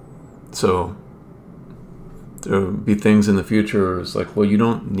 So there'll be things in the future where it's like, well, you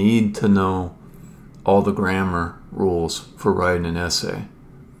don't need to know all the grammar rules for writing an essay.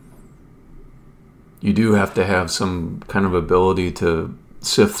 You do have to have some kind of ability to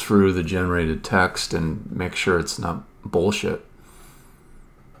sift through the generated text and make sure it's not bullshit.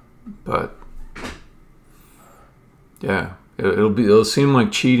 But yeah, it'll seem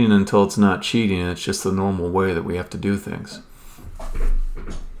like cheating until it's not cheating. It's just the normal way that we have to do things.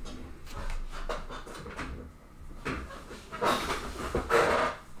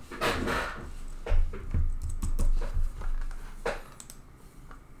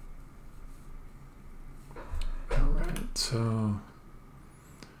 So,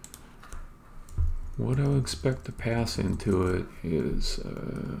 what I would expect to pass into it is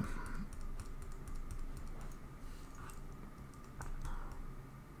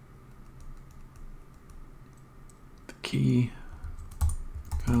the key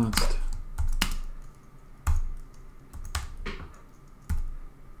const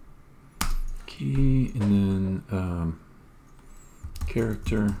key, and then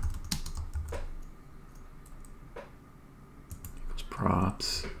character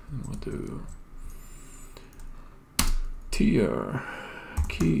props, and we'll do tr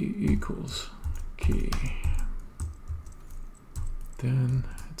key equals key. Then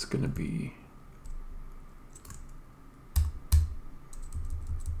it's going to be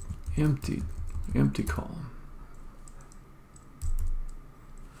empty column.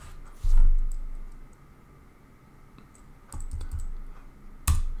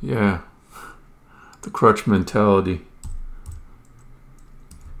 Yeah, the crutch mentality.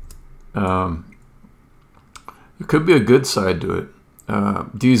 It could be a good side to it.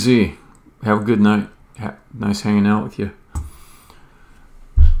 DZ, have a good night. Nice hanging out with you.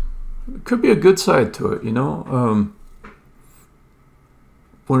 It could be a good side to it, you know.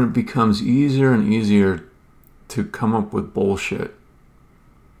 When it becomes easier and easier to come up with bullshit,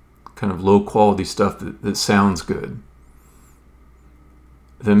 kind of low quality stuff that sounds good,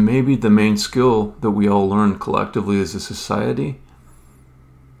 then maybe the main skill that we all learn collectively as a society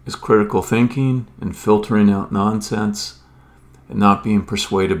is critical thinking and filtering out nonsense and not being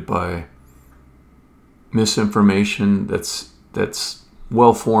persuaded by misinformation that's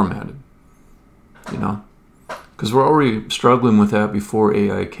well formatted, you know, because we're already struggling with that before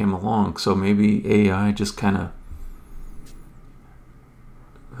AI came along. So maybe AI just kind of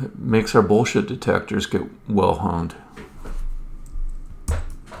makes our bullshit detectors get well honed.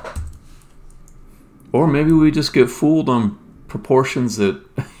 Or maybe we just get fooled on proportions that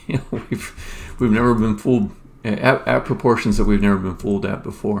we've never been fooled at proportions that we've never been fooled at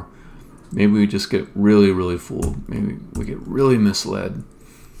before. Maybe we just get really fooled. Maybe we get really misled.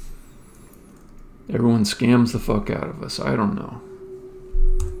 Everyone scams the fuck out of us. I don't know.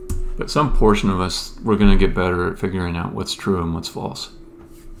 But some portion of us, we're going to get better at figuring out what's true and what's false.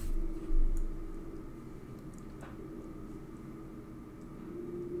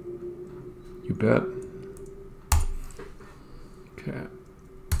 You bet. Okay.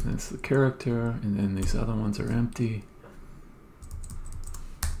 That's the character, and then these other ones are empty.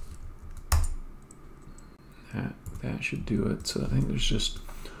 That should do it. So I think there's just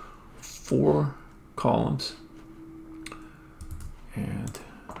 4 columns and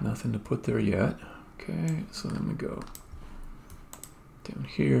nothing to put there yet. Okay, so then we go down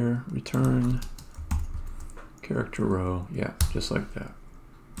here, return character row. Yeah, just like that.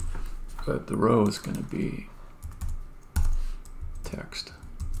 But the row is going to be text.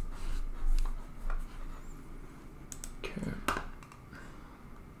 Okay.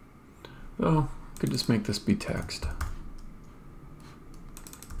 Oh, could just make this be text.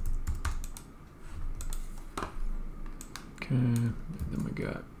 Okay, and then we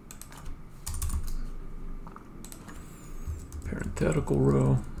got parenthetical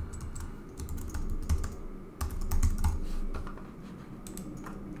row.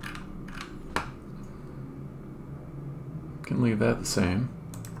 Can leave that the same.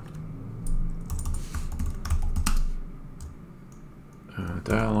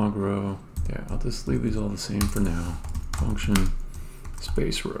 Dialog row. Yeah, I'll just leave these all the same for now. Function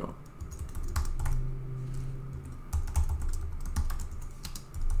space row.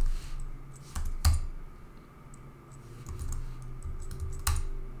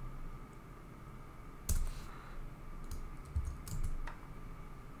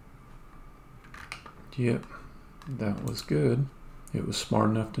 Yep, that was good. It was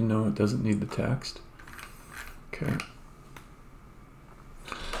smart enough to know it doesn't need the text. Okay.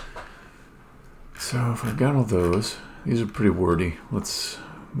 So if I've got all those, these are pretty wordy. Let's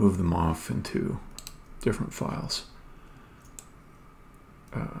move them off into different files.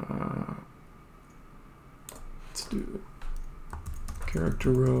 Let's do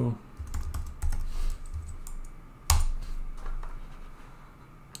character row.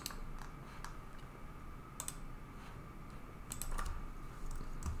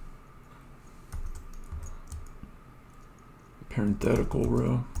 Parenthetical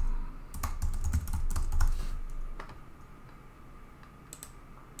row.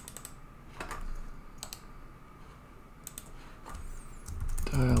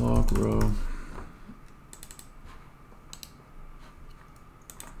 Dialog row.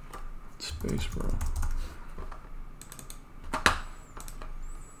 Space row.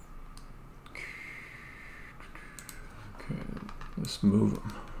 Okay, let's move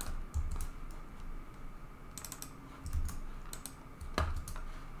them.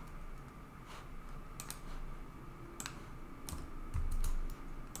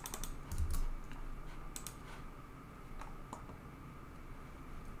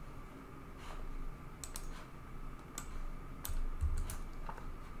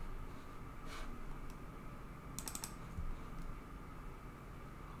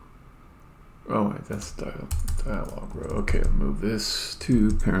 Oh wait, that's dialog row. Okay, I'll move this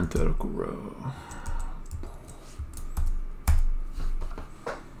to parenthetical row.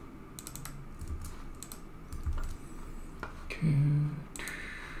 Okay,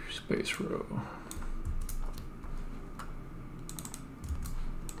 space row.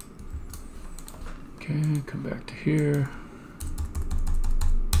 Okay, come back to here.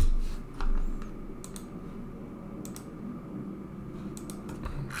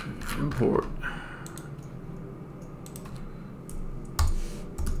 Okay, import.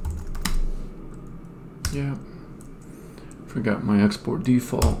 Yeah, forgot my export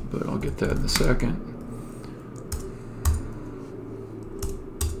default, but I'll get that in a second.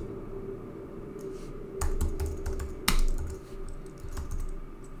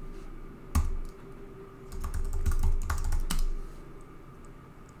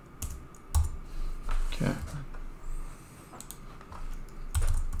 Okay,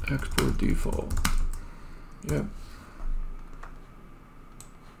 export default. Yep.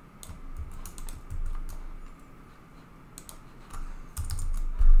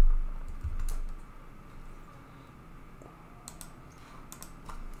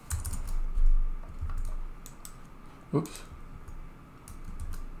 Oops.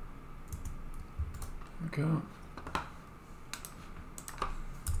 There we go.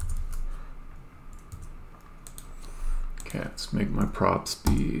 Okay, let's make my props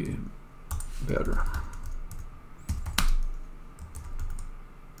be better.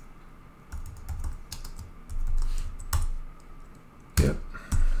 Yep.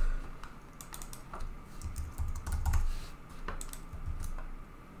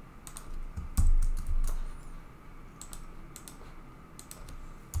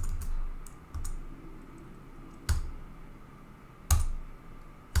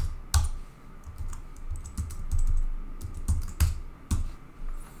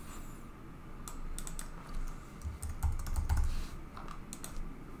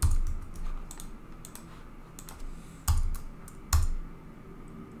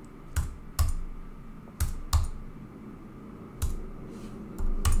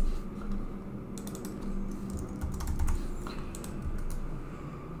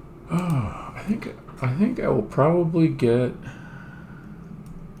 Oh, I think I will probably get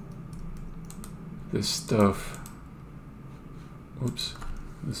this stuff. Oops,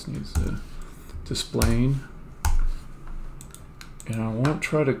 this needs displaying, and I won't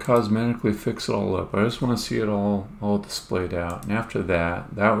try to cosmetically fix it all up. I just want to see it all displayed out, and after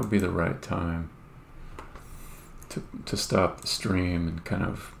that would be the right time to stop the stream and kind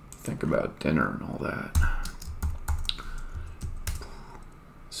of think about dinner and all that.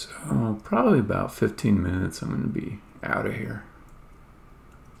 So probably about 15 minutes I'm going to be out of here.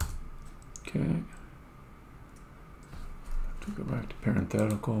 Okay. To go back to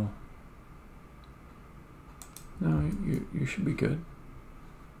parenthetical. No, you should be good.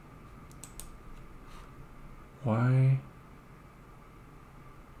 Why?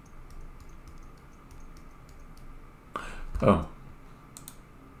 Oh.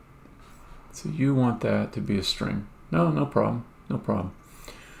 So you want that to be a string. No problem. No problem.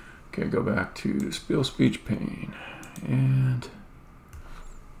 Okay, go back to Spiel speech pane, and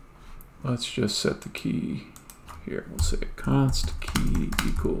let's just set the key here. We'll say const key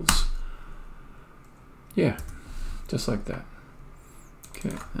equals, yeah, just like that.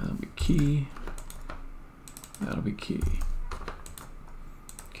 Okay, that'll be key, that'll be key.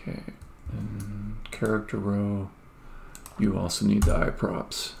 Okay, and character row, you also need the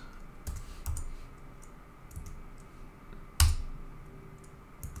iProps.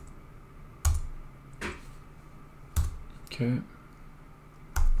 Okay.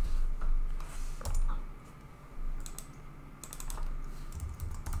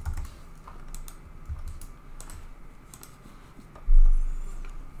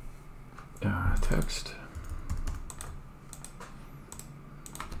 Text.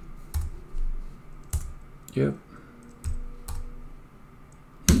 Yep.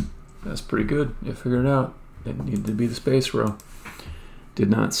 That's pretty good. You figured it out. It needed to be the space row. Did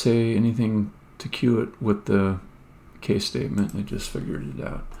not say anything to cue it with the case statement. I just figured it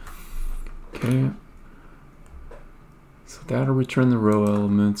out. Okay. So that'll return the row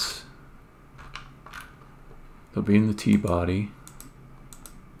elements. They'll be in the T body.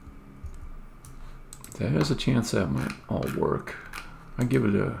 There's a chance that might all work. I give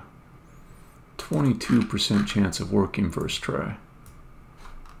it a 22% chance of working first try.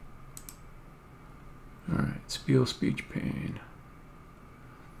 Alright, Spiel speech pane.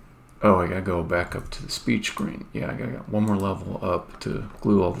 Oh, I gotta go back up to the speech screen. Yeah, I got one more level up to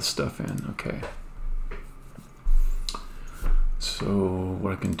glue all the stuff in. Okay. So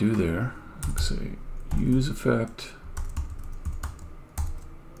what I can do there, let's say use effect.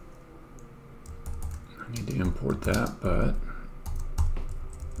 I need to import that, but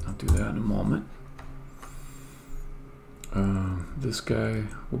I'll do that in a moment. This guy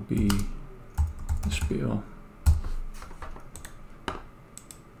will be the spiel.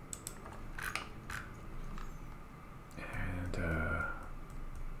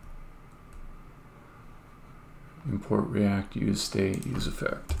 Import React, use state, use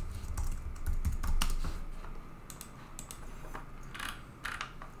effect.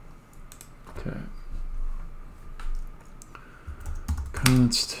 Okay.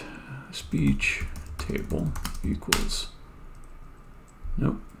 Const speech table equals,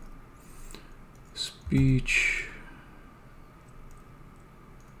 nope, speech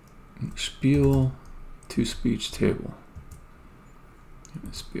spiel to speech table.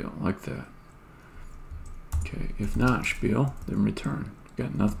 Spiel like that. Okay, if not spiel, then return.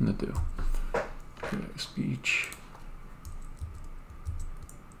 Got nothing to do. Okay, speech.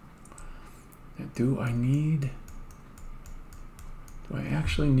 Now, do I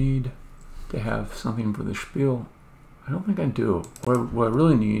actually need to have something for the spiel? I don't think I do. What I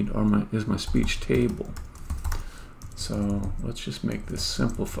really need is my speech table. So let's just make this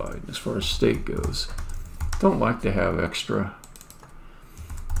simplified as far as state goes. Don't like to have extra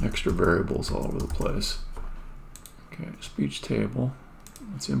variables all over the place. Okay, speech table.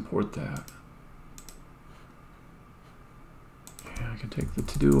 Let's import that. I can take the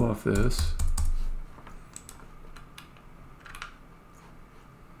to-do off this.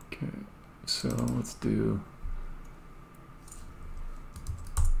 Okay, so let's do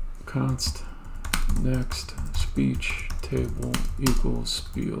const next speech table equals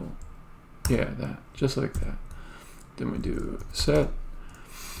spiel. Yeah, that, just like that. Then we do set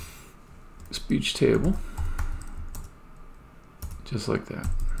speech table, just like that.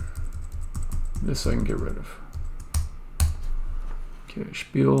 This I can get rid of. Okay,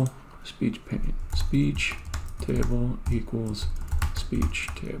 spiel, speech pane, speech table equals speech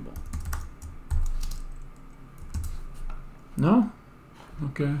table. No?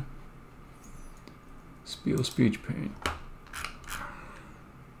 Okay. Spiel speech pane.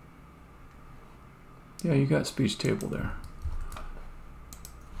 Yeah, you got speech table there.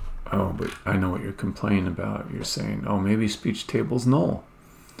 Oh, but I know what you're complaining about. You're saying, oh, maybe speech table's null.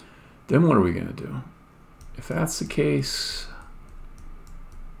 Then what are we going to do? If that's the case,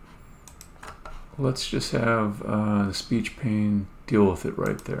 let's just have the speech pane deal with it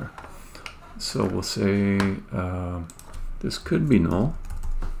right there. So we'll say this could be null.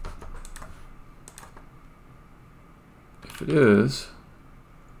 If it is,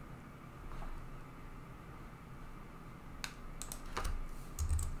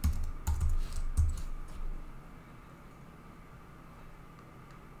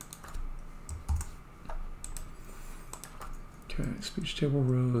 okay, speech table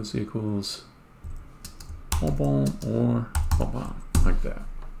rows equals bon or bon, like that.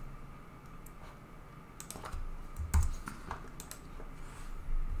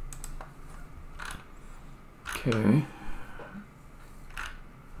 Okay.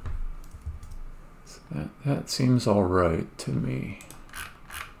 So that seems all right to me.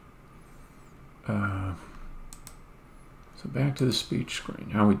 So back to the speech screen.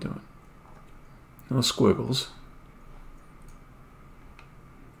 How are we doing? No squiggles.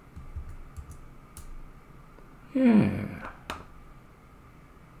 Yeah.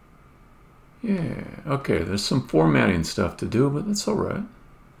 Yeah. Okay, there's some formatting stuff to do, but that's all right.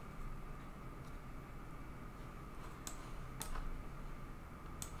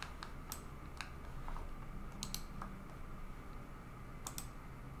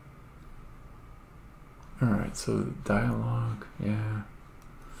 All right, so dialogue, yeah.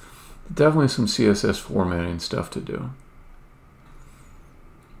 Definitely some CSS formatting stuff to do.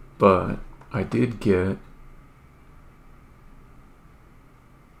 But I did get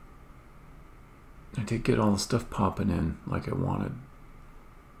all the stuff popping in like I wanted.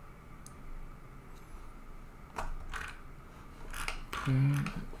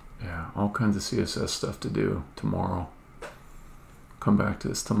 Okay. Yeah, all kinds of CSS stuff to do tomorrow. Come back to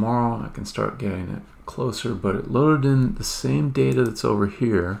this tomorrow and I can start getting it closer, but it loaded in the same data that's over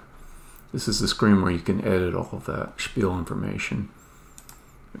here. This is the screen where you can edit all of that spiel information.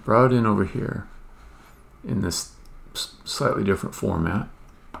 It brought it in over here in this slightly different format.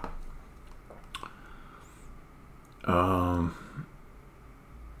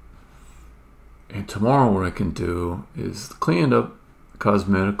 And tomorrow what I can do is clean it up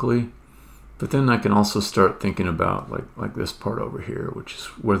cosmetically, but then I can also start thinking about like this part over here, which is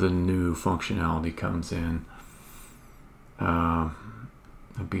where the new functionality comes in.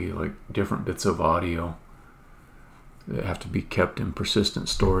 It'd be like different bits of audio that have to be kept in persistent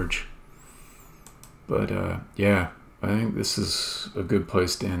storage. But yeah, I think this is a good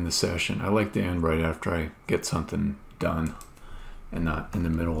place to end the session. I like to end right after I get something done and not in the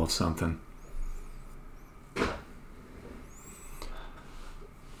middle of something.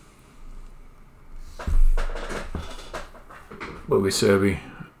 What we Sebby?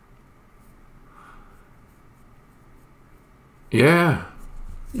 Yeah.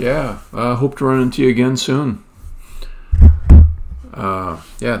 Hope to run into you again soon. Yeah,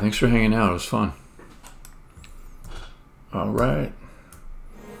 thanks for hanging out. It was fun. All right.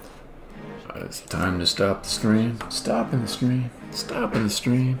 It's time to stop the stream. Stopping the stream. Stopping the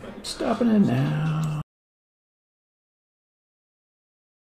stream. Stopping it now.